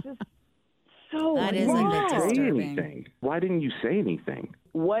 just so That is a wrong. bit Say disturbing. anything. Why didn't you say anything?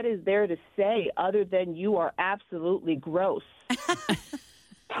 What is there to say other than you are absolutely gross?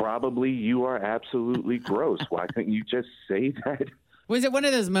 Probably you are absolutely gross. Why couldn't you just say that? Was it one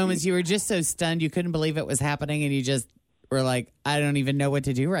of those moments you were just so stunned you couldn't believe it was happening and you just were like, I don't even know what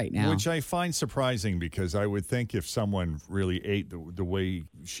to do right now? Which I find surprising because I would think if someone really ate the way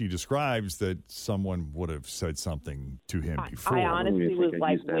she describes that someone would have said something to him before. I honestly was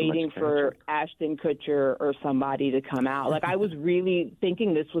like waiting for Ashton Kutcher or somebody to come out. Like, I was really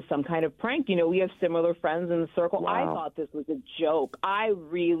thinking this was some kind of prank. You know, we have similar friends in the circle. I thought this was a joke. I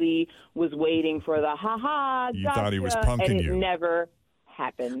really was waiting for the ha-ha, You thought he was punking and it you. never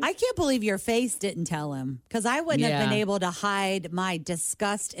happened. I can't believe your face didn't tell him because I wouldn't have been able to hide my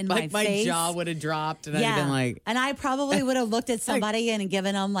disgust in like my face. My jaw would have dropped and I'd have been like, and I probably would have looked at somebody and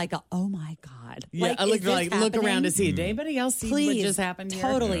given them like, oh my God. yeah, like, I looked is this like look around to happening? see, did anybody else see Please, what just happened here?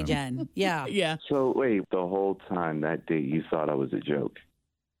 Totally, Jen. Yeah. Yeah. So wait, the whole time that day you thought I was a joke.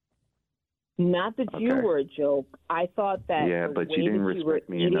 Not that you Okay. were a joke. I thought that Yeah, the but way you didn't that you were respect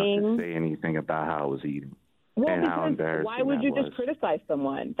me enough eating, to say anything about how I was eating. Well, and how because embarrassing why would that you was. just criticize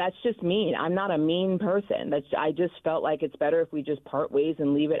someone? That's just mean. I'm not a mean person. I just felt like it's better if we just part ways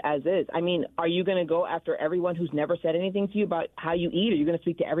and leave it as is. I mean, are you going to go after everyone who's never said anything to you about how you eat? Are you going to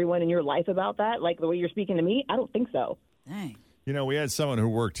speak to everyone in your life about that, like the way you're speaking to me? I don't think so. Dang. You know, we had someone who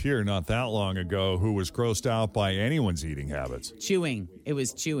worked here not that long ago who was grossed out by anyone's eating habits. Chewing. It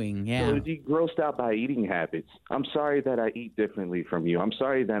was chewing, yeah. So is he grossed out by eating habits? I'm sorry that I eat differently from you. I'm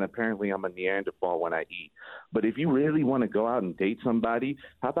sorry that apparently I'm a Neanderthal when I eat. But if you really want to go out and date somebody,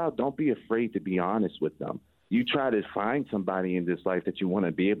 how about don't be afraid to be honest with them? You try to find somebody in this life that you want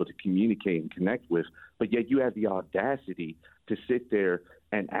to be able to communicate and connect with, but yet you have the audacity to sit there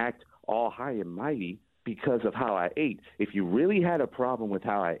and act all high and mighty because of how I ate. If you really had a problem with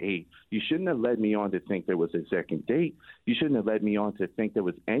how I ate, you shouldn't have led me on to think there was a second date. You shouldn't have led me on to think there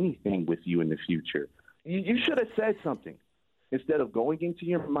was anything with you in the future. You should have said something instead of going into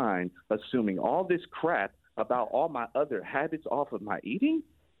your mind, assuming all this crap about all my other habits off of my eating.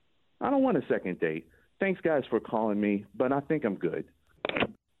 I don't want a second date. Thanks, guys, for calling me, but I think I'm good.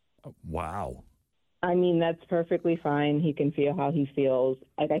 Wow. I mean, that's perfectly fine. He can feel how he feels.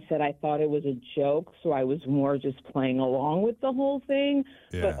 Like I said, I thought it was a joke, so I was more just playing along with the whole thing.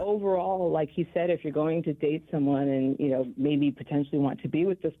 Yeah. But overall, like he said, if you're going to date someone and, you know, maybe potentially want to be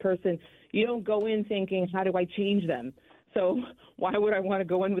with this person, you don't go in thinking, how do I change them? So why would I want to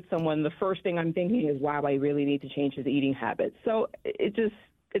go in with someone? The first thing I'm thinking is, wow, I really need to change his eating habits. So it's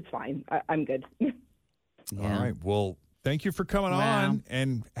fine. I'm good. Yeah. All right. Well, thank you for coming on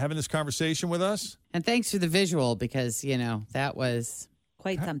and having this conversation with us. And thanks for the visual because, you know, that was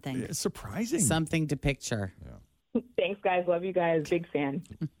quite something. It's surprising. Something to picture. Thanks, guys. Love you guys. Big fan.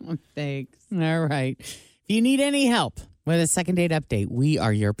 Thanks. All right. If you need any help with a second date update, we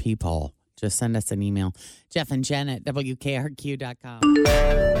are your people. Just send us an email. Jeff and Jen at WKRQ.com.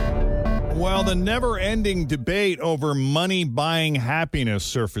 Well, the never-ending debate over money buying happiness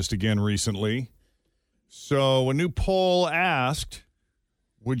surfaced again recently. So a new poll asked,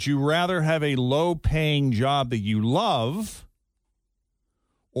 would you rather have a low-paying job that you love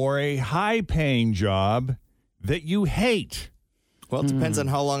or a high-paying job that you hate? Well, it depends on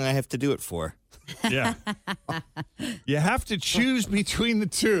how long I have to do it for. Yeah. You have to choose between the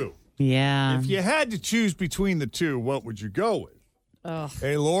two. Yeah. If you had to choose between the two, what would you go with?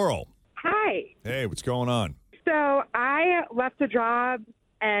 Hey, Laurel. Hi. Hey, what's going on? So I left a job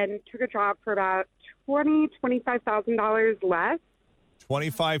and took a job for about $25,000 less.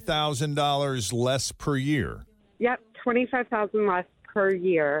 $25,000 less per year. Yep, $25,000 less per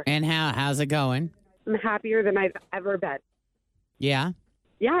year. And how's it going? I'm happier than I've ever been. Yeah.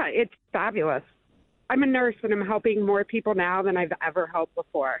 Yeah, it's fabulous. I'm a nurse and I'm helping more people now than I've ever helped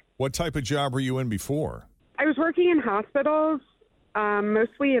before. What type of job were you in before? I was working in hospitals,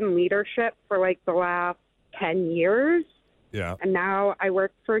 mostly in leadership for like the last 10 years. Yeah. And now I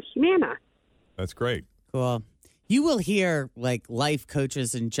work for Humana. That's great. Cool. You will hear like life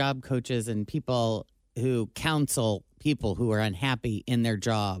coaches and job coaches and people who counsel people who are unhappy in their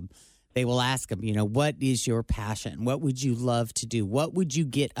job they will ask them, what is your passion? What would you love to do? What would you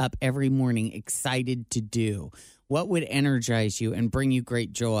get up every morning excited to do? What would energize you and bring you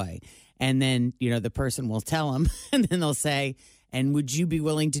great joy? And then, the person will tell them, and then they'll say, and would you be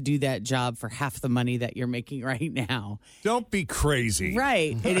willing to do that job for half the money that you're making right now? Don't be crazy.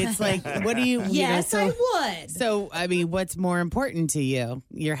 Right. And it's like, what do you... Yes, I would. So, I mean, what's more important to you?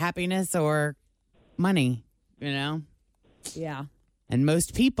 Your happiness or money, Yeah. And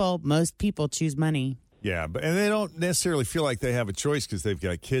most people choose money. Yeah, and they don't necessarily feel like they have a choice because they've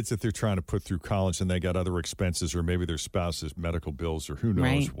got kids that they're trying to put through college and they got other expenses or maybe their spouse's medical bills or who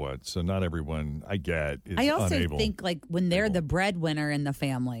knows what. So not everyone, I get, is I also unable. think like when they're the breadwinner in the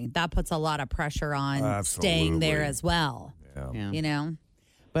family, that puts a lot of pressure on staying there as well. Yeah.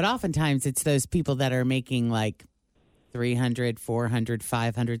 But oftentimes it's those people that are making like $300,000,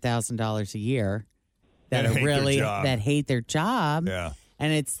 $400,000, $500,000 a year that are really that hate their job. Yeah.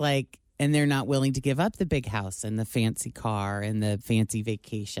 And it's like, and they're not willing to give up the big house and the fancy car and the fancy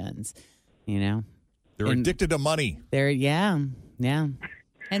vacations, They're addicted to money. Yeah.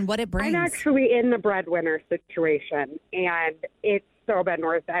 And what it brings. I'm actually in the breadwinner situation, and it's so been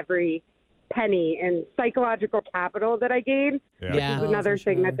worth every penny in psychological capital that I gained. Yeah. Which is another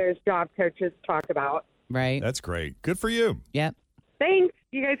thing that there's job coaches talk about. Right. That's great. Good for you. Yep. Thanks.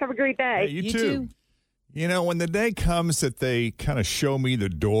 You guys have a great day. Hey, you too. When the day comes that they kind of show me the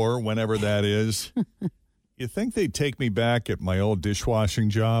door, whenever that is, you think they'd take me back at my old dishwashing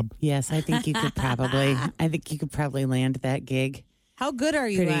job? Yes, I think you could probably land that gig. How good are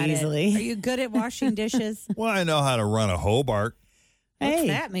you pretty at easily. it? Are you good at washing dishes? Well, I know how to run a Hobart. What's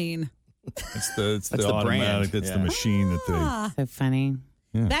that mean? It's the the automatic. brand. It's the machine that So funny.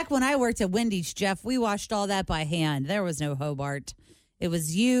 Yeah. Back when I worked at Wendy's, Jeff, we washed all that by hand. There was no Hobart. It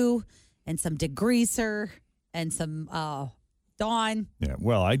was you and some degreaser and some Dawn. they. Yeah.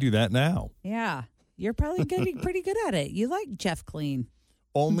 Well, I do that now. Yeah. You're probably getting pretty good at it. You like Jeff Clean.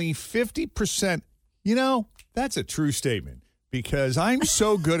 Only 50%. That's a true statement because I'm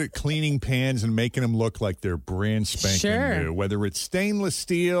so good at cleaning pans and making them look like they're brand spanking new, whether it's stainless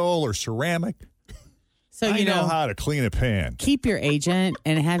steel or ceramic. So I know how to clean a pan. Keep your agent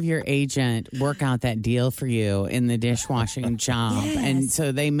and have your agent work out that deal for you in the dishwashing job. Yes. And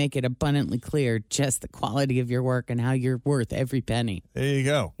so they make it abundantly clear just the quality of your work and how you're worth every penny. There you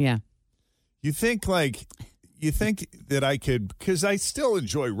go. Yeah. You think that I could, because I still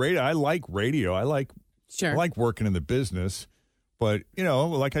enjoy radio. I like radio. I like working in the business. But,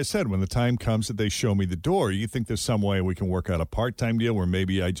 like I said, when the time comes that they show me the door, you think there's some way we can work out a part-time deal where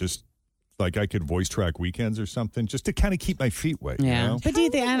maybe I just, like I could voice track weekends or something just to kind of keep my feet wet. Yeah. But do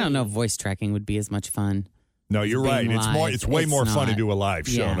you think, I don't know if voice tracking would be as much fun. No, you're right. It's way more fun to do a live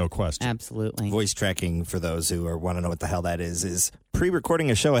show, no question. Absolutely. Voice tracking, for those who want to know what the hell that is pre-recording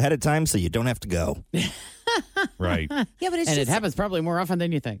a show ahead of time so you don't have to go. Right. Yeah, but it happens probably more often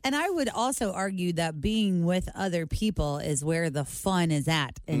than you think. And I would also argue that being with other people is where the fun is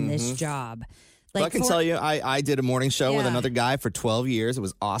at in this job. Well, I can tell you, I did a morning show with another guy for 12 years. It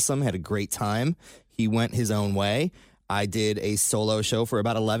was awesome. Had a great time. He went his own way. I did a solo show for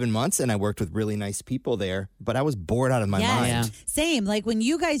about 11 months, and I worked with really nice people there, but I was bored out of my mind. Yeah. Same. Like when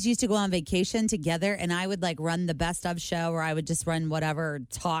you guys used to go on vacation together, and I would like run the best of show, or I would just run whatever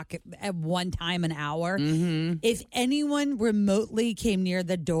talk at one time an hour. Mm-hmm. If anyone remotely came near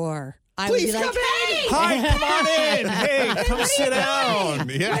the door, I Please would be like, come in. "Hey, Hi, come on in. Hey, come sit down.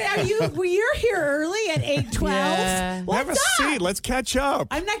 Yeah. You're here early at 8:12. Yeah. What's Have a up? seat. Let's catch up.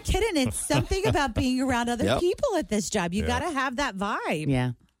 I'm not kidding. It's something about being around other Yep. people at this job. You Yeah. got to have that vibe.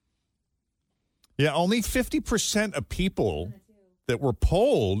 Yeah. Yeah, only 50% of people that were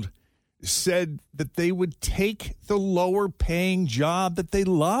polled said that they would take the lower paying job that they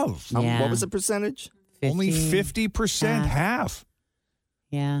love. Yeah. What was the percentage? Only 50%, half.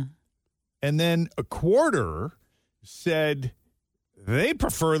 Yeah. And then a quarter said they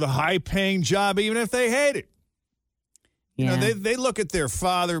prefer the high paying job even if they hate it. Yeah. They look at their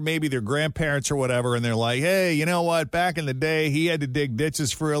father, maybe their grandparents or whatever, and they're like, hey, you know what? Back in the day, he had to dig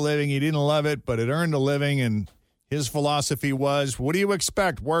ditches for a living. He didn't love it, but it earned a living. And his philosophy was, what do you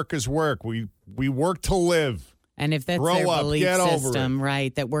expect? Work is work. We work to live. And if that's Grow their up, belief get over system,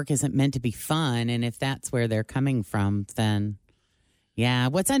 right, that work isn't meant to be fun, and if that's where they're coming from, then, yeah.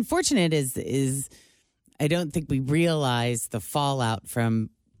 What's unfortunate is I don't think we realize the fallout from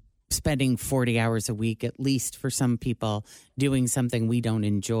spending 40 hours a week, at least for some people, doing something we don't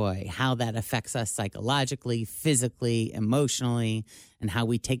enjoy, how that affects us psychologically, physically, emotionally, and how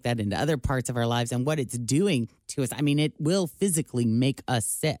we take that into other parts of our lives and what it's doing to us. I mean, it will physically make us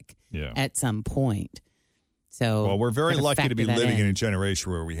sick at some point. So, well, we're very gotta lucky to be factor that living in a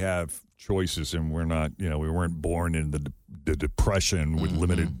generation where we have choices, and we're not, we weren't born in the depression with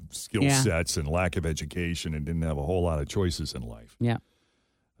limited skill sets and lack of education, and didn't have a whole lot of choices in life. Yeah.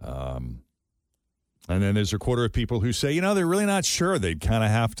 And then there's a quarter of people who say, they're really not sure. They'd kind of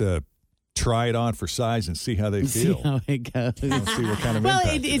have to try it on for size and see how they feel. See how it goes. See what kind of well,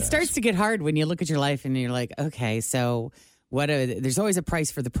 impact it starts to get hard when you look at your life and you're like, okay, so there's always a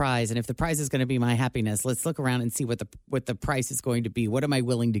price for the prize, and if the prize is going to be my happiness, let's look around and see what the price is going to be. What am I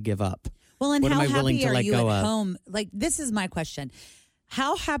willing to give up? Well, and what how am I willing happy to are let you go at of? home? Like, this is my question.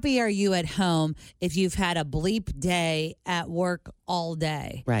 How happy are you at home if you've had a bleep day at work all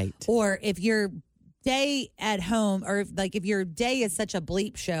day? Right. Or if your day at home, or if your day is such a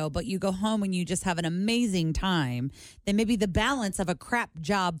bleep show, but you go home and you just have an amazing time, then maybe the balance of a crap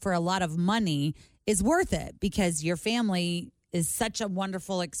job for a lot of money is worth it, because your family is such a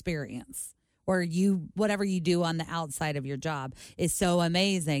wonderful experience. Or whatever you do on the outside of your job is so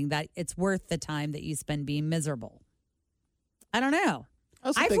amazing that it's worth the time that you spend being miserable. I don't know.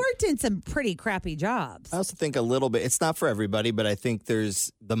 I've worked in some pretty crappy jobs. I also think a little bit, it's not for everybody, but I think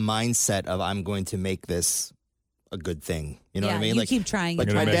there's the mindset of I'm going to make this a good thing. You know what I mean? You keep trying.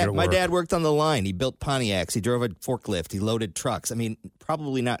 Like my dad worked on the line. He built Pontiacs. He drove a forklift. He loaded trucks. I mean,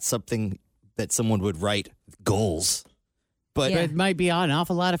 probably not something that someone would write goals. But it might be an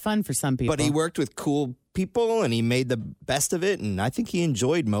awful lot of fun for some people. But he worked with cool people, and he made the best of it, and I think he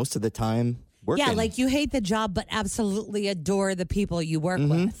enjoyed most of the time working. Yeah, like you hate the job, but absolutely adore the people you work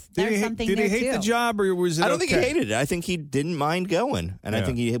with. There's something did there he hate too. the job, or was it I don't think he okay? hated it. I think he didn't mind going, and I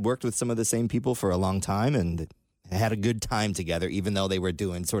think he had worked with some of the same people for a long time, and had a good time together, even though they were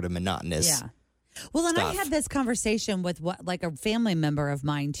doing sort of monotonous. Yeah. Well, and I stuff. had this conversation with a family member of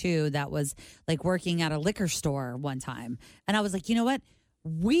mine too that was like working at a liquor store one time, and I was like, you know what?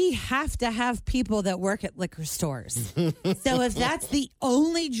 We have to have people that work at liquor stores. So if that's the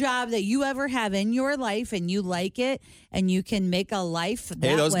only job that you ever have in your life and you like it and you can make a life that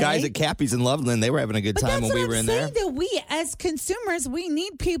Hey, those way, guys at Cappy's in Loveland, they were having a good time when we were in there. that we as consumers, we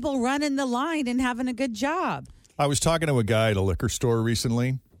need people running the line and having a good job. I was talking to a guy at a liquor store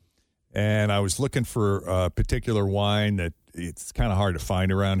recently, and I was looking for a particular wine that it's kind of hard to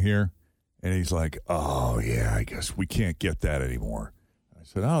find around here. And he's like, oh, yeah, I guess we can't get that anymore. I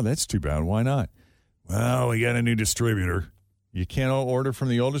said, oh, that's too bad. Why not? Well, we got a new distributor. You can't order from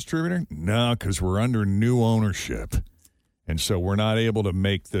the old distributor? No, because we're under new ownership. And so we're not able to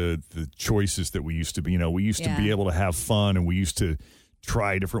make the choices that we used to be. We used to be able to have fun, and we used to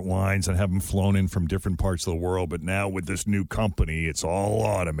try different wines and have them flown in from different parts of the world. But now with this new company, it's all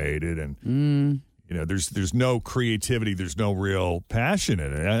automated, and there's no creativity, there's no real passion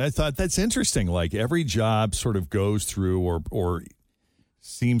in it. And I thought that's interesting. Like every job sort of goes through or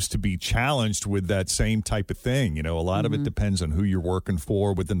seems to be challenged with that same type of thing. A lot of it depends on who you're working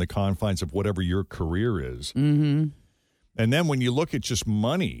for within the confines of whatever your career is. Mm-hmm. And then when you look at just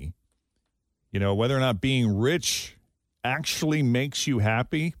money, whether or not being rich actually makes you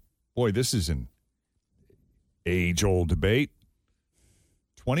happy, boy, this is an age-old debate.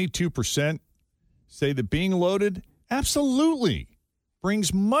 22% say that being loaded absolutely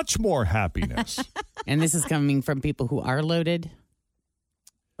brings much more happiness. And this is coming from people who are loaded?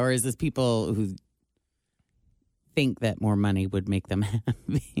 Or is this people who think that more money would make them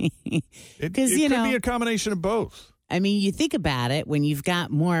happy? It could be a combination of both. I mean, you think about it, when you've got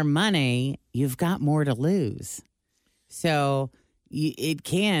more money, you've got more to lose. So it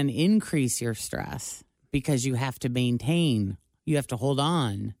can increase your stress because you have to maintain, you have to hold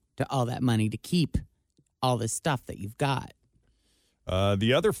on to all that money to keep all this stuff that you've got.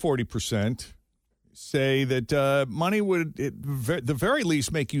 The other 40% say that money would, at the very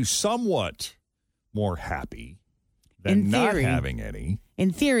least, make you somewhat more happy than not having any.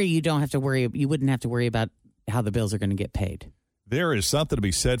 In theory, you wouldn't have to worry about how the bills are going to get paid. There is something to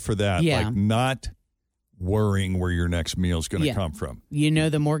be said for that. Yeah. Like not worrying where your next meal is going to come from.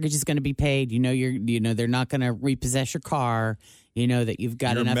 The mortgage is going to be paid. They're not going to repossess your car. That you've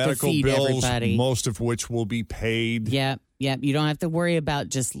got your enough to feed bills, everybody. Most of which will be paid. Yep. You don't have to worry about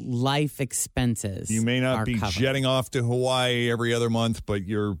just life expenses. You may not be jetting off to Hawaii every other month, but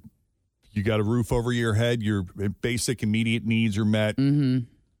you got a roof over your head. Your basic immediate needs are met. Mm-hmm.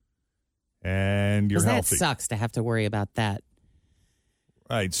 And you're healthy. That sucks to have to worry about that.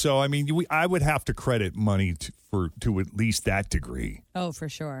 Right. So, I mean, I would have to credit money to at least that degree. Oh, for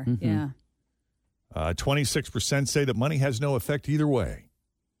sure. Mm-hmm. Yeah. 26% say that money has no effect either way.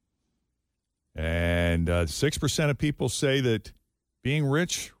 And 6% of people say that being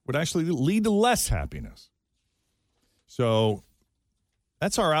rich would actually lead to less happiness. So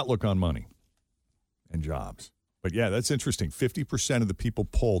that's our outlook on money. and jobs. But yeah, that's interesting. 50% of the people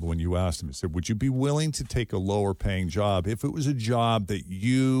polled when you asked them, said, would you be willing to take a lower paying job if it was a job that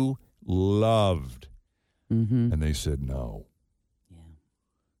you loved? Mm-hmm. And they said no. Yeah.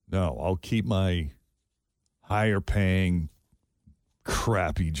 No, I'll keep my higher paying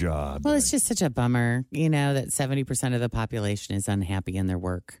crappy job. Well, it's just such a bummer, that 70% of the population is unhappy in their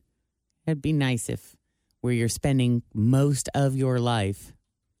work. It'd be nice if where you're spending most of your life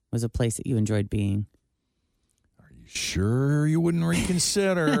was a place that you enjoyed being. Sure, you wouldn't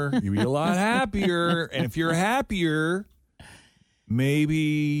reconsider. You'd be a lot happier. And if you're happier,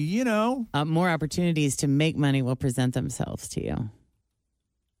 maybe, more opportunities to make money will present themselves to you.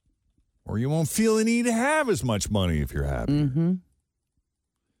 Or you won't feel the need to have as much money if you're happy. Mm-hmm.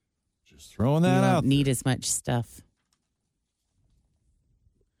 Just throwing that you out. Don't need as much stuff.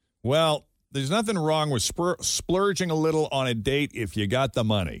 Well, there's nothing wrong with splurging a little on a date if you got the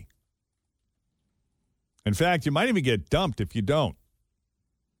money. In fact, you might even get dumped if you don't.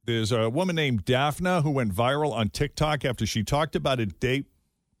 There's a woman named Daphne who went viral on TikTok after she talked about a date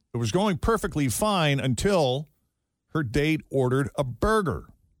that was going perfectly fine until her date ordered a burger.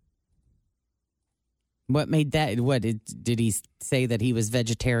 What made that? Did he say that he was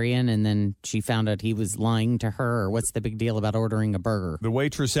vegetarian and then she found out he was lying to her? Or what's the big deal about ordering a burger? The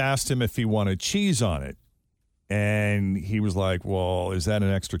waitress asked him if he wanted cheese on it. And he was like, well, is that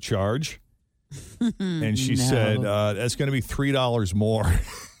an extra charge? And she said, that's going to be $3 more.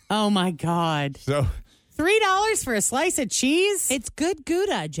 Oh, my God. So $3 for a slice of cheese? It's good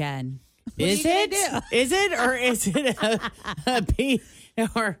Gouda, Jen. Is it? Is it? Or is it a piece?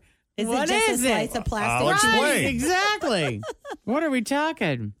 Or is what it just is a slice of plastic? I'll explain. Exactly. What are we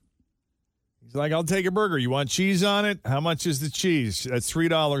talking? He's like, I'll take a burger. You want cheese on it? How much is the cheese? That's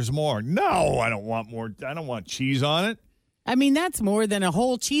 $3 more. No, I don't want more. I don't want cheese on it. I mean, that's more than a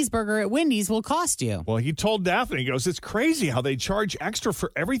whole cheeseburger at Wendy's will cost you. Well, he told Daphne, he goes, it's crazy how they charge extra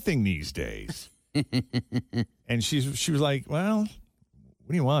for everything these days. And she was like, well, what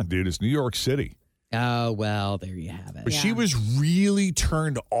do you want, dude? It's New York City. Oh, well, there you have it. But she was really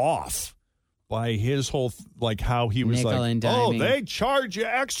turned off by his whole, like how he was Nickel like, and oh, diming. they charge you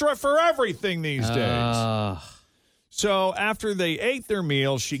extra for everything these days. So after they ate their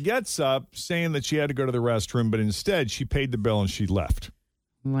meal, she gets up saying that she had to go to the restroom, but instead she paid the bill and she left.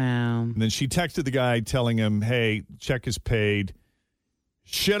 Wow. And then she texted the guy telling him, hey, check is paid.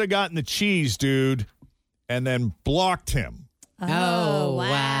 Should have gotten the cheese, dude. And then blocked him. Oh,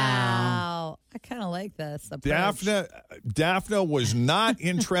 wow. I kind of like this approach. Daphne was not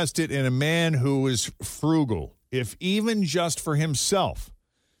interested in a man who was frugal, if even just for himself.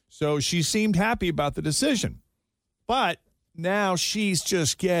 So she seemed happy about the decision. But now she's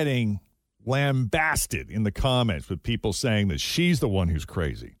just getting lambasted in the comments with people saying that she's the one who's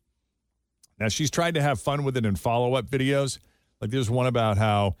crazy. Now, she's tried to have fun with it in follow-up videos. Like there's one about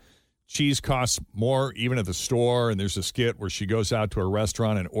how cheese costs more even at the store, and there's a skit where she goes out to a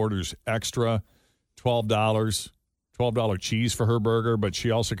restaurant and orders extra $12 cheese for her burger, but she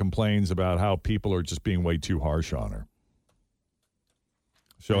also complains about how people are just being way too harsh on her.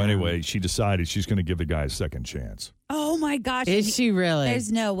 So anyway, she decided she's going to give the guy a second chance. Oh, my gosh. Is she really?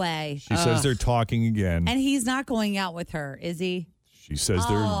 There's no way. She says they're talking again. And he's not going out with her, is he? She says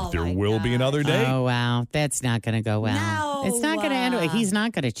there will be another date. Oh, wow. That's not going to go well. No. It's not going to end well. He's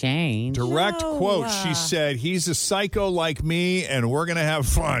not going to change. Direct quote, she said, he's a psycho like me, and we're going to have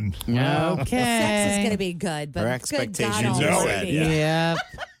fun. Okay. Sex is going to be good, but Her good God expectations are almighty. set. Yep.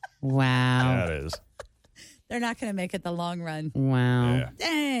 Wow. That is. They're not going to make it the long run. Wow. Yeah.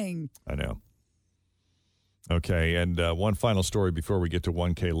 Dang. I know. Okay, and one final story before we get to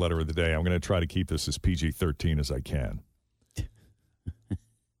 1K letter of the day. I'm going to try to keep this as PG-13 as I can.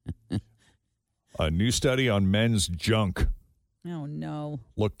 A new study on men's junk Oh, no.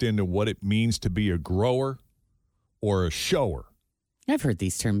 looked into what it means to be a grower or a shower. I've heard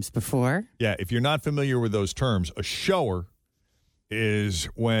these terms before. Yeah, if you're not familiar with those terms, a shower is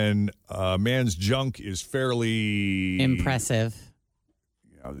when a man's junk is fairly Impressive.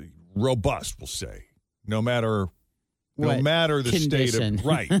 Robust, we'll say. No matter What the state condition. of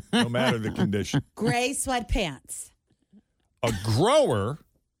right, no matter the condition. Gray sweatpants. A grower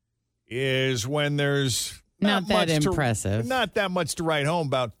is when there's Not that much impressive. not that much to write home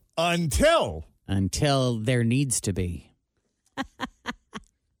about until there needs to be.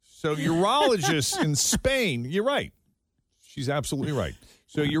 So urologists in Spain, you're right. She's absolutely right.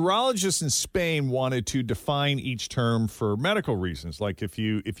 So urologists in Spain wanted to define each term for medical reasons. Like if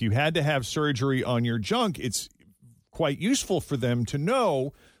you had to have surgery on your junk, it's quite useful for them to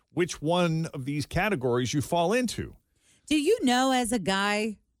know which one of these categories you fall into. Do you know as a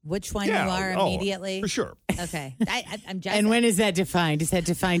guy which one Yeah, you are oh, immediately? for sure. Okay. I'm just. And when is that defined? Is that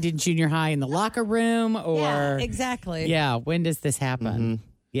defined in junior high in the locker room or? Yeah, exactly. Yeah. When does this happen?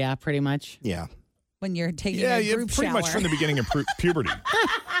 Yeah, pretty much. Yeah. When you're taking Yeah, a yeah, group pretty shower. much from the beginning of puberty.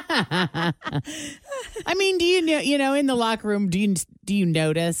 I mean, do you know, in the locker room, do you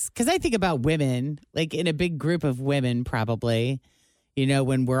notice? Because I think about women, like in a big group of women, probably,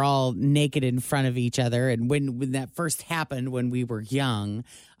 when we're all naked in front of each other. And when that first happened when we were young,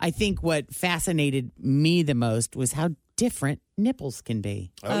 I think what fascinated me the most was how different nipples can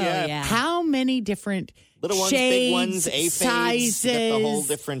be. Oh, yeah. How many different Little ones, shades, big ones, A-fades, sizes. you get the whole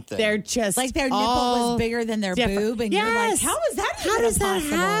different thing. They're just like their nipple all was bigger than their different. boob, and yes. you're like, how is that? How does that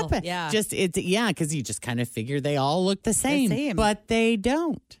possible? happen? Yeah, because you just kind of figure they all look the same, but they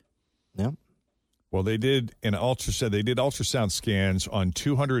don't. No. Well, they did ultrasound scans on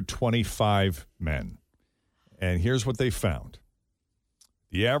 225 men. And here's what they found.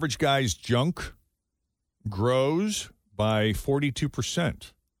 The average guy's junk grows by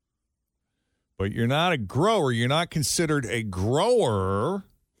 42%. But you're not a grower. You're not considered a grower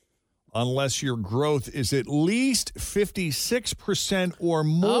unless your growth is at least 56% or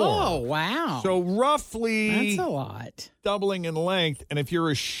more. Oh, wow. So roughly That's a lot. doubling in length. And if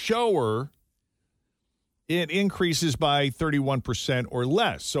you're a shower, it increases by 31% or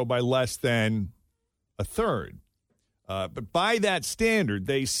less. So by less than a third. But by that standard,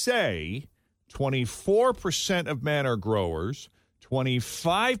 they say 24% of men are growers,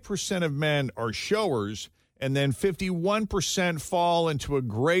 25% of men are showers, and then 51% fall into a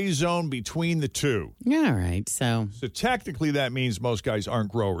gray zone between the two. All right. So technically that means most guys aren't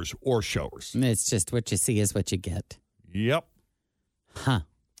growers or showers. It's just what you see is what you get. Yep. Huh.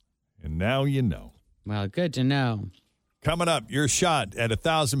 And now you know. Well, good to know. Coming up, your shot at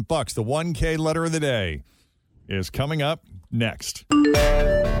 $1,000. The 1K letter of the day is coming up next.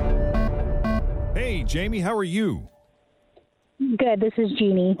 Hey, Jamie, how are you? Good. This is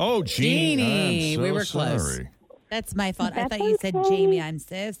Jeannie. Oh, Jeannie. I'm so We were close. sorry. That's my fault. I That's thought you said okay. Jamie. I'm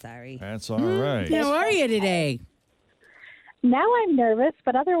so sorry. That's all right. How are you today? Now I'm nervous,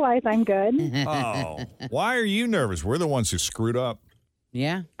 but otherwise I'm good. Oh, why are you nervous? We're the ones who screwed up.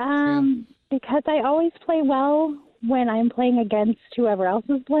 Yeah. Because I always play well when I'm playing against whoever else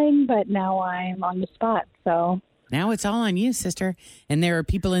is playing, but now I'm on the spot, so. Now it's all on you, sister. And there are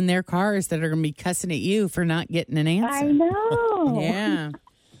people in their cars that are going to be cussing at you for not getting an answer. I know. Yeah.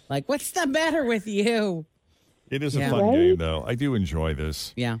 Like, what's the matter with you? It is a Yeah. fun Right? game, though. I do enjoy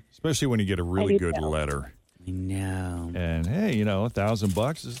this. Yeah. Especially when you get a really do good too. letter. I know. And hey,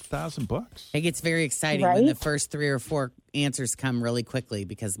 $1,000 is $1,000. It gets very exciting when Right? the first 3 or 4 answers come really quickly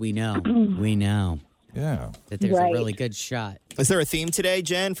because we know Yeah. that there's a Right. really good shot. Is there a theme today,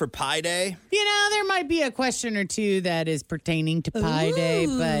 Jen, for Pi Day? There might be a question or two that is pertaining to Pi Day,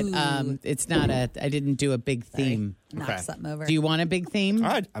 but it's not I didn't do a big theme. Knock Okay. something over. Do you want a big theme? All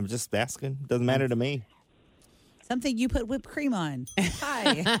right. I'm just asking. Doesn't matter to me. Something you put whipped cream on.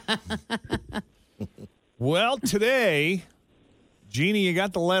 Hi. Well, today, Jeannie, you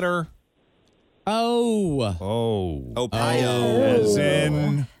got the letter Oh. Ohio. as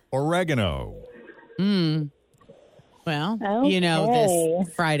in oregano. Well, Okay.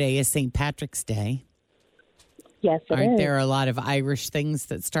 this Friday is St. Patrick's Day. Yes, it Aren't is. there a lot of Irish things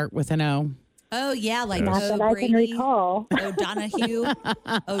that start with an O? Oh, yeah, like Not that I can O'Brady, recall. O'Donoghue,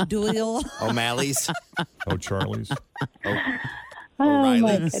 O'Doyle, O'Malley's. Oh, Charlie's. Oh, my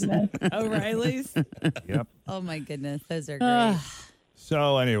O'Reilly's. goodness. O'Reilly's. Yep. Oh, my goodness. Those are great.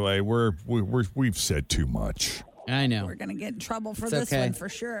 So anyway, we've said too much. I know. We're going to get in trouble for It's this okay. one for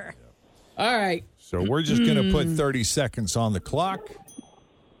sure. All right. So we're just going to put 30 seconds on the clock,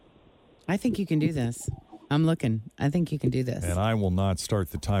 I think you can do this. I'm looking. I think you can do this. and I will not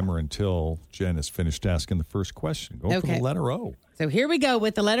start the timer until Jen has finished asking the first question. Go for Okay. the letter O. So here we go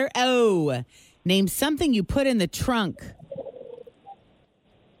with the letter O. Name something you put in the trunk.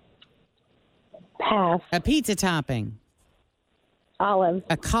 Pass. A pizza topping. Olive.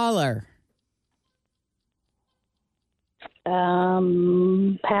 A collar.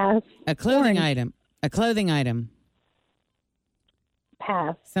 Pass. A clothing item. A clothing item.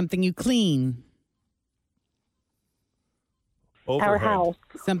 Pass. Something you clean. Our house.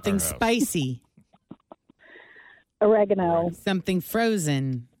 Something Our house. spicy. Oregano. Something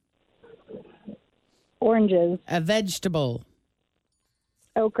frozen. Oranges. A vegetable.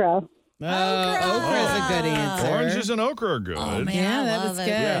 Okra. Okra's a good answer. Oranges and okra are good. Oh, man, Yeah, I that love was it. good.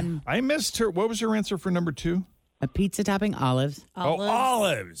 Yeah. I missed her. What was her answer for number 2? A pizza topping, olives. Oh,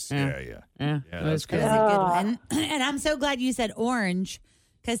 olives. Yeah. Yeah. Yeah, Yeah, that was that's good. That was a good one. And I'm so glad you said orange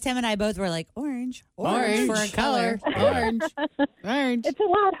because Tim and I both were like, orange. Orange for a color. Orange. It's a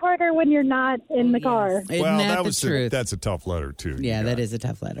lot harder when you're not in the car. Well, that the truth? That's a tough letter, too. Yeah, that is a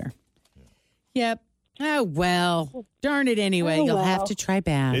tough letter. Yep. Oh, well. Darn it anyway. Oh, You'll well. have to try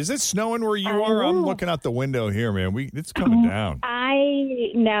back. Is it snowing where you are? I'm looking out the window here, man. It's coming down.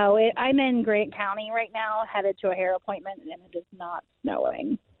 I'm in Grant County right now, headed to a hair appointment, and it is not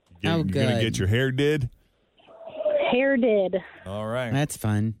snowing. You're good. going to get your hair did? Hair did. All right. That's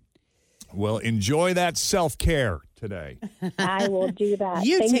fun. Well, enjoy that self-care today. I will do that.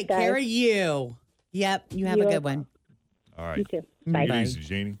 You Thanks, take care guys. of you. Yep. You have You a as good one. All right. You too. Take Bye. it easy,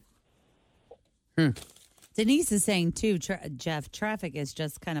 Janie. Denise is saying, too, Jeff, traffic is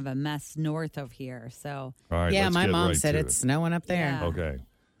just kind of a mess north of here. So, All right, Yeah, let's my get mom right said to it's it. snowing up there. Yeah. Okay.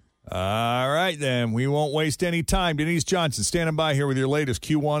 All right, then. We won't waste any time. Denise Johnson standing by here with your latest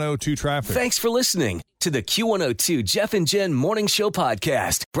Q102 traffic. Thanks for listening to the Q102 Jeff and Jen Morning Show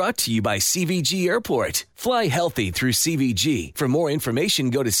podcast, brought to you by CVG Airport. Fly healthy through CVG. For more information,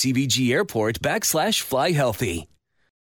 go to CVG Airport /fly healthy.